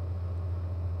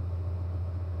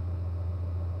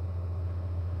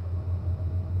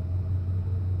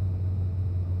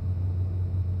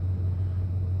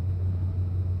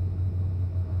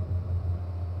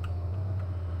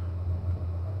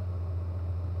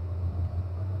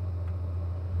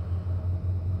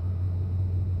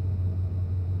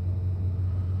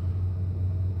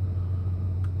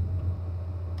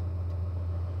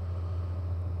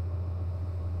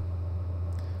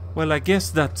 Well, I guess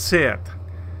that's it.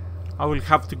 I will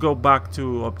have to go back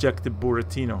to Objective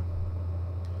Buretino.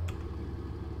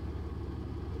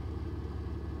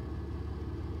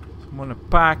 So I'm gonna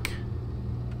pack.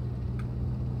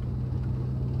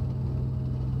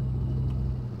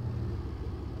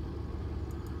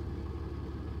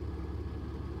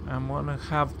 I'm gonna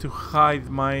have to hide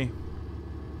my...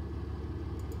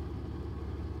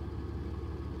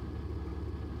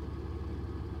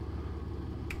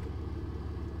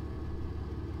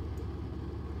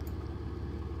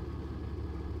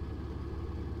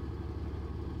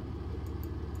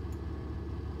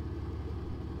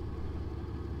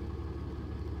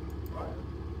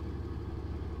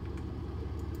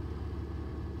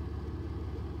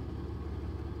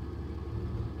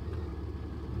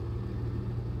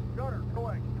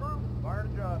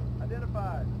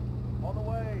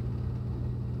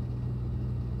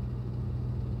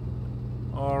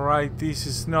 Alright, this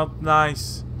is not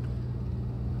nice.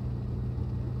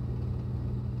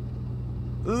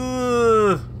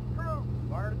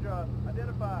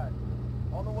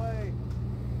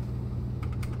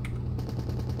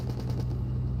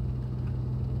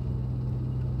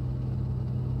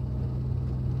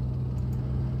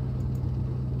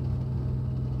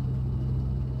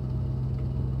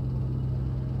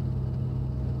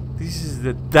 this is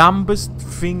the dumbest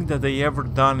thing that they ever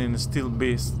done in Steel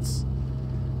Beasts.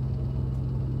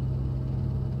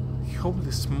 I hope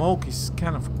the smoke is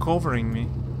kind of covering me.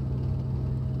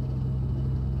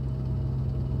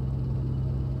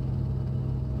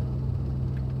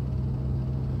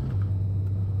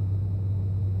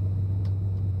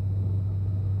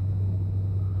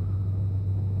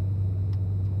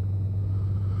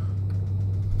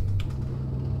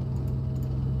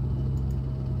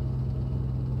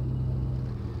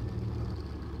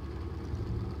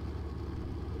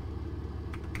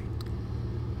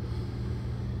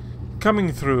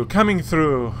 Coming through, coming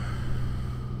through.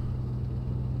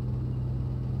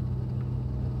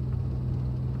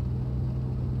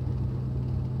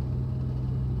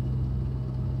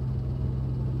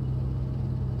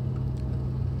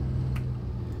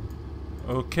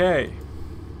 Okay,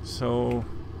 so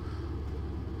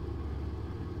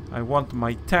I want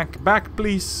my tank back,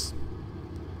 please.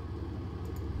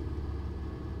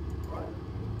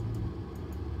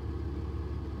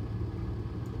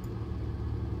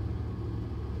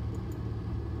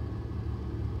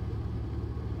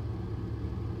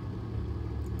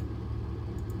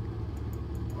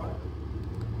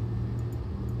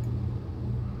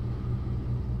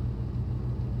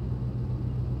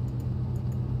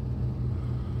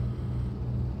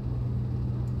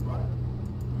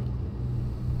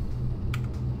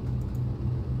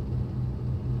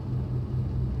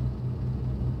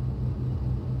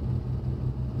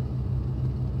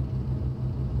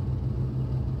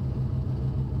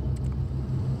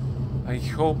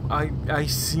 I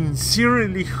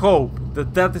sincerely hope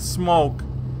that that smoke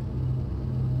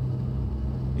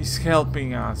is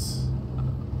helping us,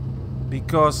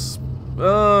 because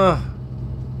I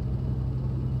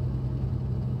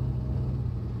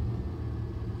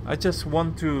just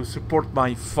want to support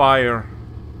my fire.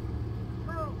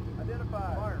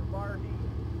 Identified. Fire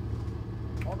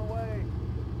heat. On the way.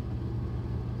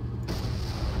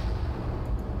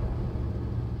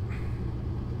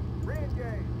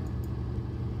 Re-engage.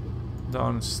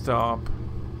 Don't stop.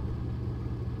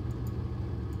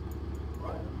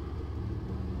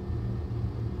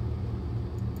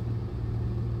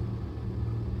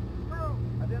 Crew,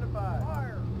 identified.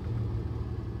 Fire.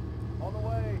 On the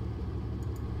way.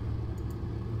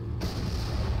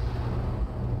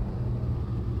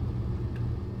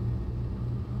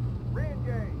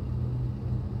 Re-engage.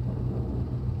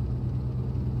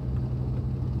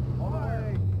 On the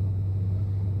way.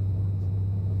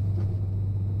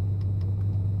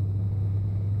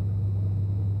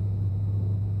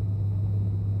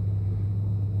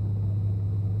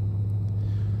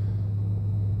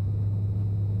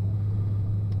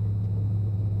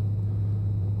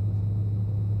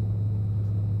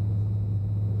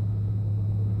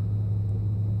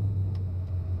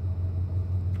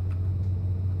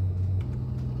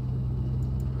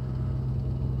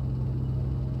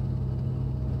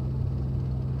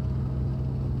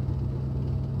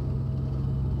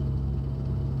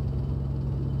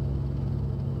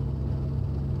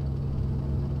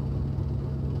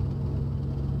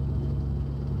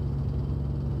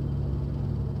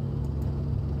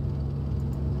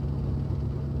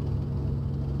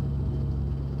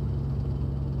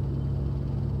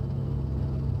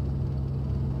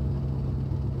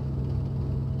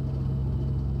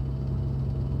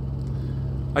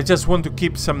 I just want to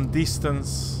keep some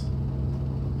distance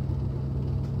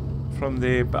from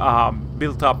the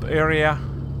built-up area.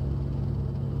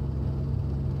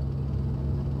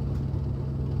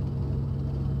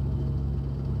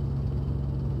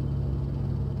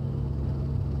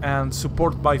 And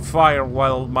support by fire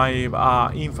while my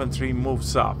infantry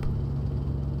moves up.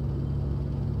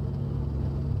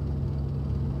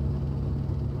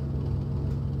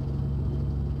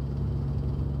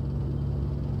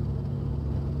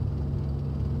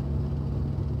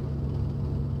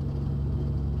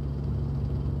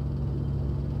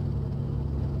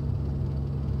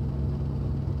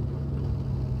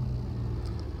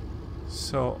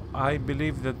 So I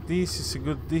believe that this is a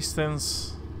good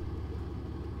distance.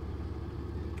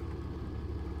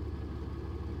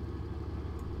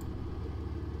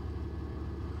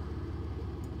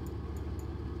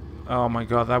 Oh my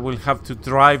god, I will have to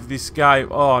drive this guy.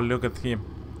 Oh, look at him.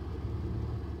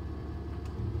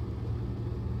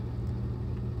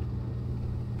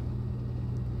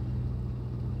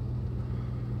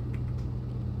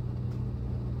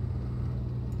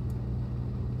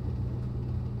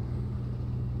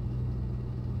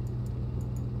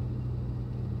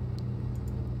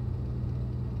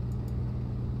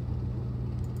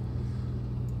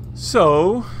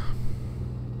 So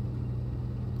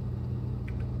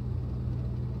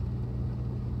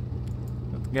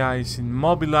guy is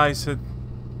immobilized.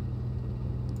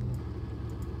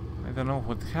 I don't know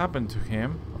what happened to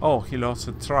him. Oh, he lost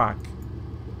a track.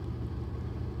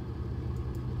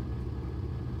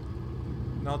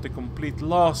 Not a complete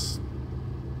loss,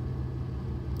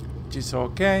 which is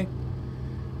okay.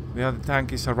 The other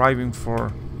tank is arriving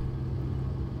for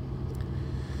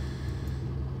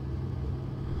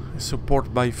a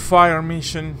support by fire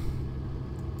mission.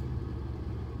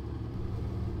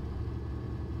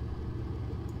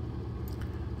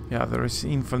 Yeah, there is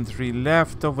infantry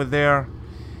left over there.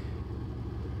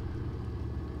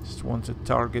 Just want to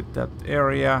target that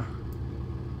area.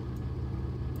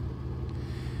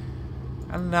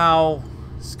 And now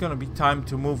it's gonna be time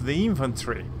to move the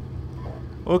infantry.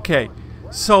 Okay,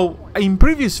 so in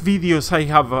previous videos I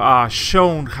have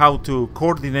shown how to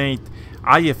coordinate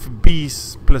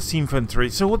IFBs plus infantry.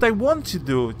 So what I want to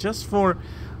do, just for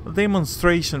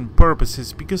demonstration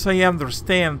purposes, because I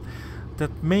understand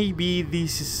that maybe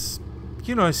this is,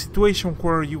 you know, a situation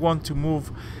where you want to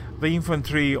move the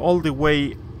infantry all the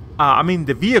way, I mean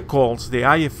the vehicles, the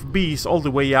IFBs, all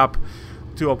the way up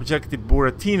to objective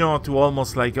Buratino, to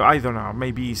almost like, I don't know,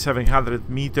 maybe 700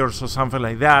 meters or something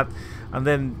like that, and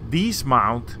then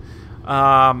dismount.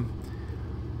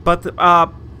 But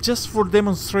just for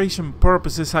demonstration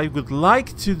purposes, I would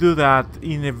like to do that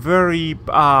in a very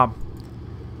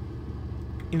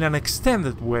in an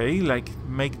extended way, like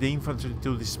make the infantry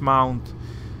to dismount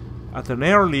at an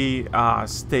early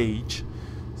stage,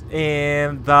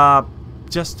 and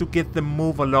just to get them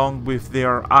move along with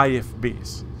their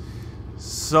IFBs.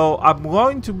 So I'm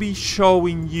going to be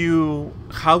showing you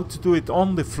how to do it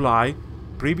on the fly.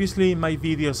 Previously in my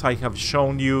videos I have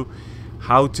shown you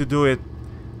how to do it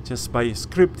just by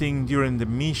scripting during the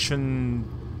mission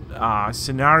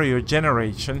scenario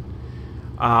generation.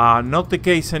 Not the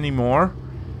case anymore.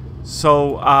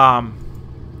 So I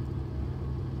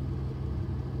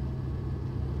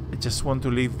just want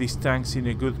to leave these tanks in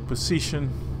a good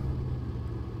position.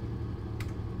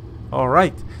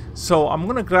 Alright, so I'm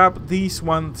gonna grab this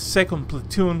 1st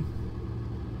platoon,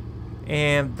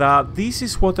 and this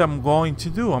is what I'm going to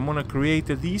do. I'm gonna create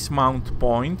a dismount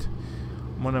point.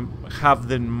 I'm gonna have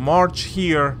them march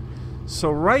here.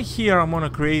 So right here I'm gonna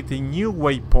create a new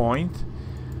waypoint,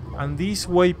 and this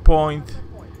waypoint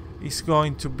is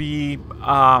going to be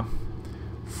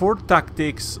for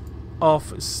tactics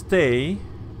of stay.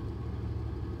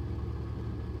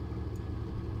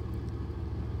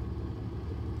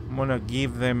 I'm gonna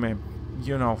give them a,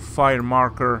 you know, fire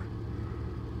marker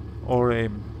or a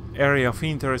area of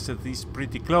interest that is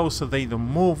pretty close so they don't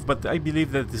move, but I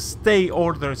believe that the stay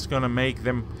order is gonna make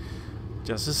them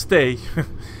just stay.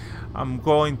 I'm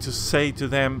going to say to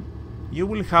them, you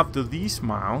will have to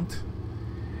dismount,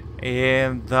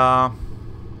 and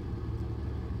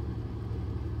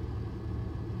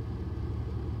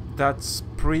that's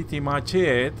pretty much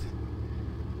it.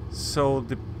 So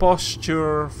the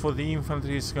posture for the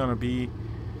infantry is gonna be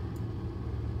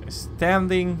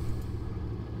standing,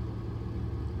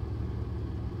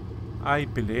 I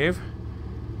believe,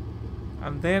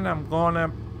 and then I'm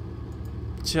gonna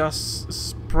just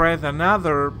spread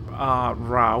another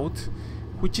route,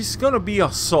 which is gonna be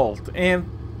assault. And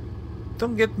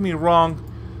don't get me wrong,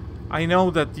 I know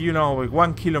that, you know, a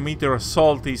 1 kilometer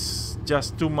assault is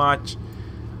just too much.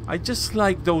 I just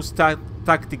like those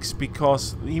tactics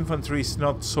because the infantry is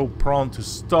not so prone to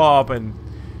stop and,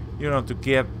 you know, to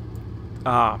get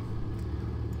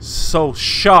so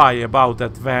shy about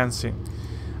advancing.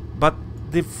 But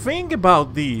the thing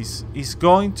about this is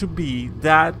going to be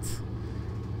that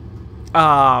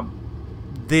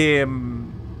the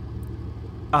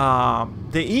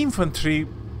infantry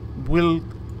will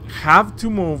have to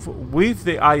move with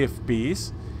the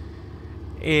IFBs,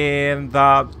 and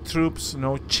the troops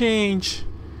no change,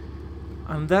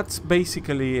 and that's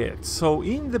basically it. So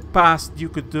in the past you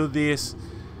could do this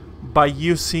by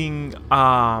using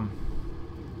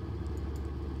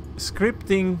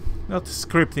scripting, not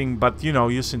scripting, but, you know,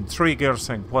 using triggers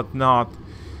and whatnot.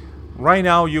 Right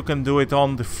now you can do it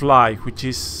on the fly, which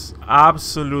is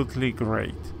absolutely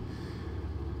great.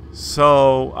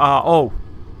 So oh,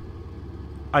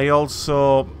 I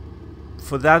also,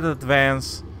 for that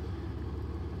advance,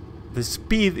 the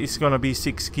speed is gonna be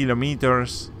 6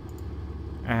 kilometers,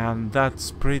 and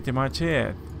that's pretty much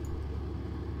it.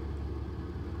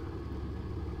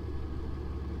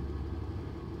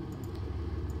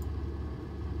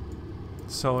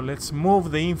 So let's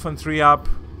move the infantry up.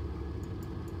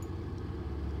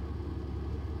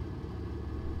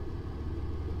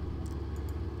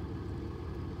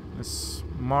 Let's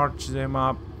march them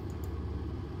up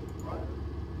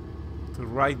to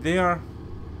right there.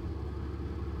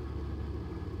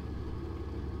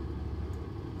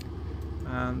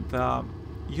 And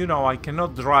you know, I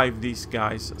cannot drive these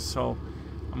guys, so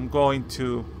I'm going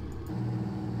to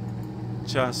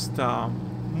just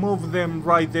move them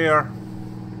right there.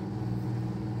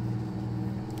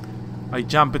 I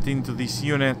jump it into this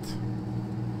unit.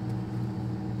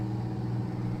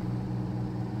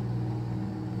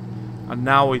 And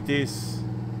now it is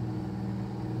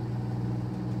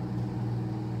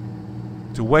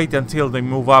to wait until they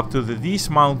move up to the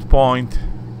dismount point.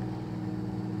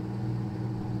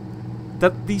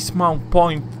 That dismount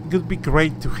point would be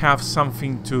great to have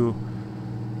something to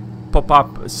pop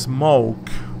up smoke,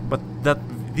 but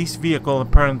this vehicle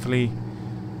apparently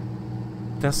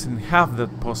doesn't have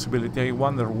that possibility. I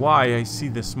wonder why. I see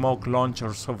the smoke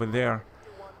launchers over there.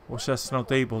 I was just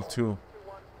not able to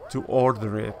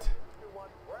order it.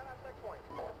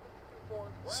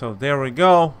 So there we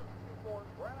go.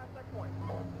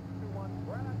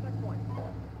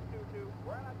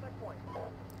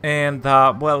 And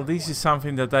well, this is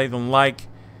something that I don't like,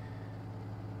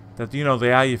 that, you know, the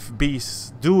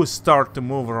IFBs do start to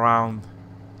move around.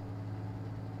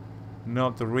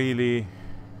 Not really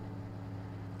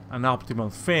an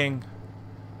optimal thing.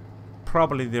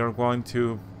 Probably they're going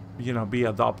to, you know, be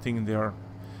adopting their...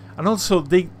 And also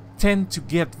they tend to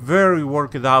get very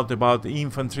worked out about the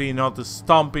infantry, not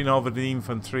stomping over the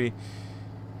infantry.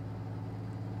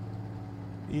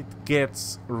 It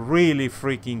gets really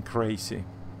freaking crazy.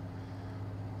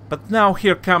 But now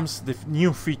here comes the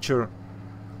new feature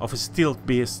of Steel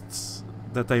Beasts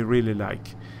that I really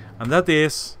like. And that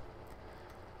is,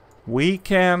 we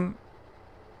have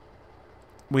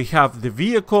the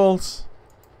vehicles,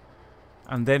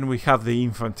 and then we have the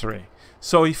infantry.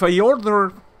 So if I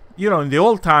order, you know, in the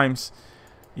old times,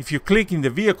 if you click in the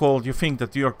vehicle, you think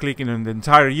that you are clicking on the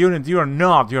entire unit. You are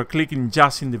not. You are clicking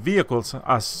just in the vehicles,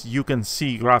 as you can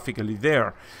see graphically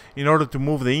there. In order to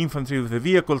move the infantry with the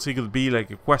vehicles, it could be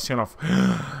like a question of,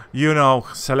 you know,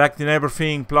 selecting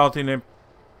everything, plotting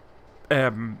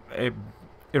a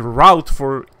route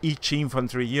for each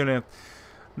infantry unit.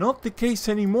 Not the case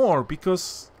anymore,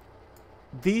 because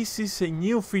this is a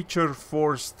new feature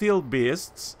for Steel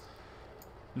Beasts.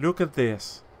 Look at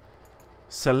this.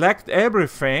 Select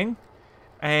everything,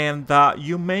 and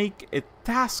you make a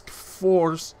task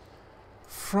force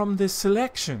from the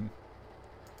selection.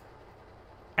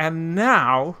 And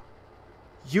now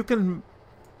you can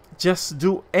just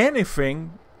do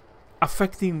anything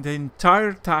affecting the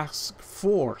entire task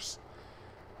force,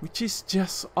 which is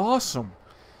just awesome.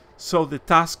 So the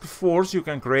task force, you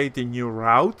can create a new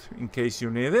route in case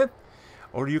you need it,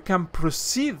 or you can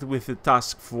proceed with the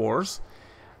task force,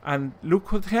 and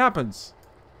look what happens.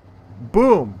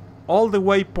 Boom! All the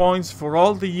waypoints for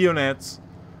all the units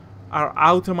are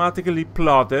automatically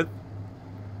plotted,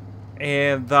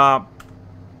 and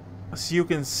as you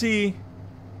can see,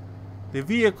 the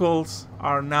vehicles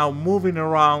are now moving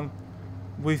around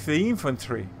with the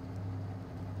infantry.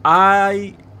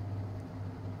 I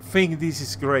think this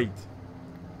is great.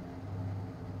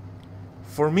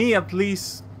 For me, at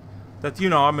least, that, you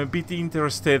know, I'm a bit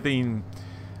interested in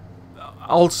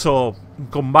also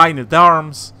combined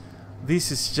arms.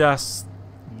 This is just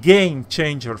game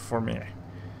changer for me.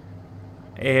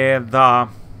 And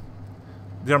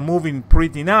they're moving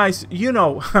pretty nice. You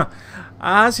know,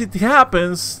 as it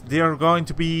happens, they're going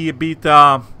to be a bit,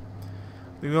 they're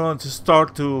going to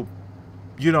start to,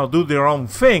 you know, do their own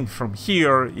thing from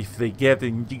here. If they get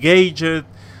engaged,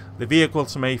 the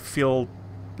vehicles may feel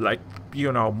like,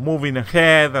 you know, moving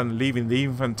ahead and leaving the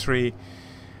infantry,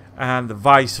 and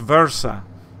vice versa.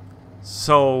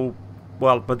 So,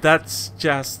 well, but that's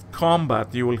just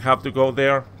combat. You will have to go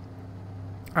there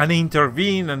and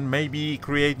intervene and maybe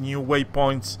create new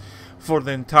waypoints for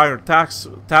the entire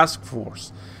task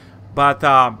force. But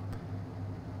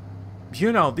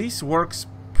you know, this works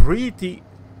pretty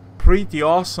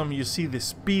awesome. You see, the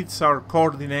speeds are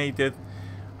coordinated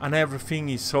and everything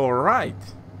is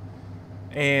alright.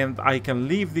 And I can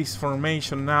leave this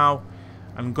formation now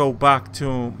and go back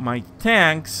to my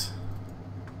tanks,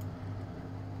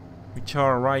 which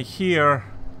are right here,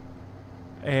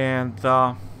 and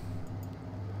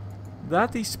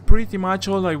that is pretty much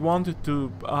all I wanted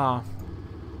to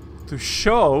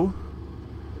show.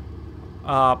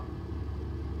 The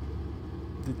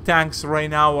tanks right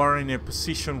now are in a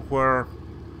position where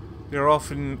they're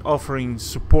often offering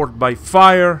support by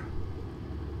fire,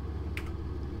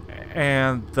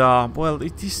 and well,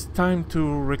 it is time to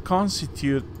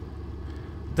reconstitute.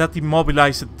 That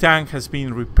immobilized tank has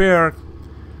been repaired,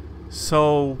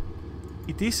 so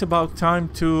it is about time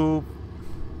to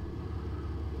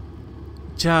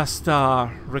just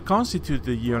reconstitute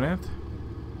the unit.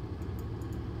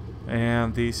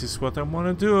 And this is what I'm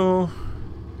gonna do.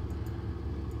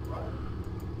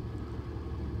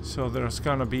 So there's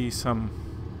gonna be some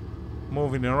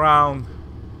moving around,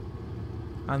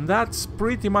 and that's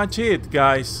pretty much it,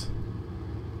 guys.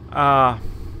 I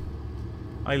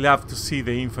love to see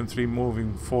the infantry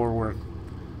moving forward.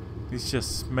 This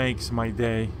just makes my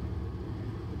day.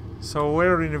 So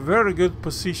we're in a very good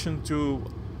position to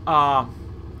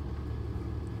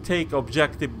take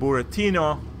objective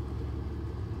Buratino.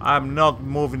 I'm not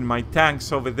moving my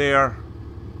tanks over there.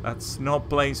 That's no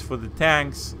place for the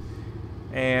tanks.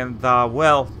 And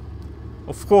well,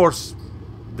 of course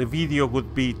the video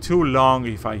would be too long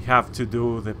if I have to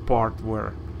do the part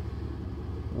where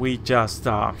we just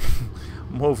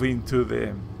move into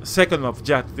the second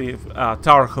objective,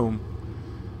 Tarhum.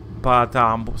 But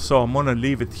so I'm gonna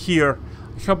leave it here.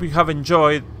 I hope you have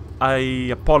enjoyed. I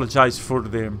apologize for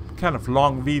the kind of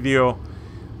long video,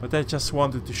 but I just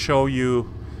wanted to show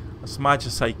you as much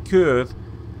as I could.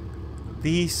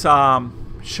 This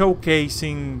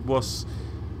showcasing was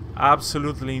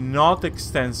absolutely not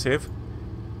extensive,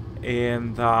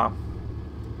 and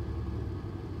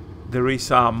there is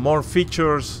more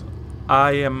features.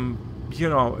 I am, you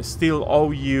know, still owe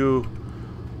you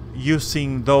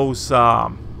using those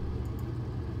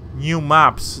new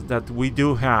maps that we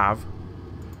do have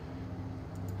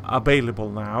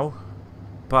available now,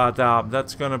 but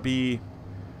that's gonna be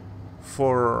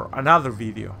for another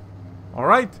video.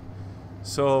 Alright,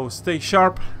 so stay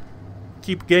sharp,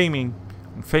 keep gaming,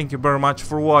 and thank you very much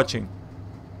for watching.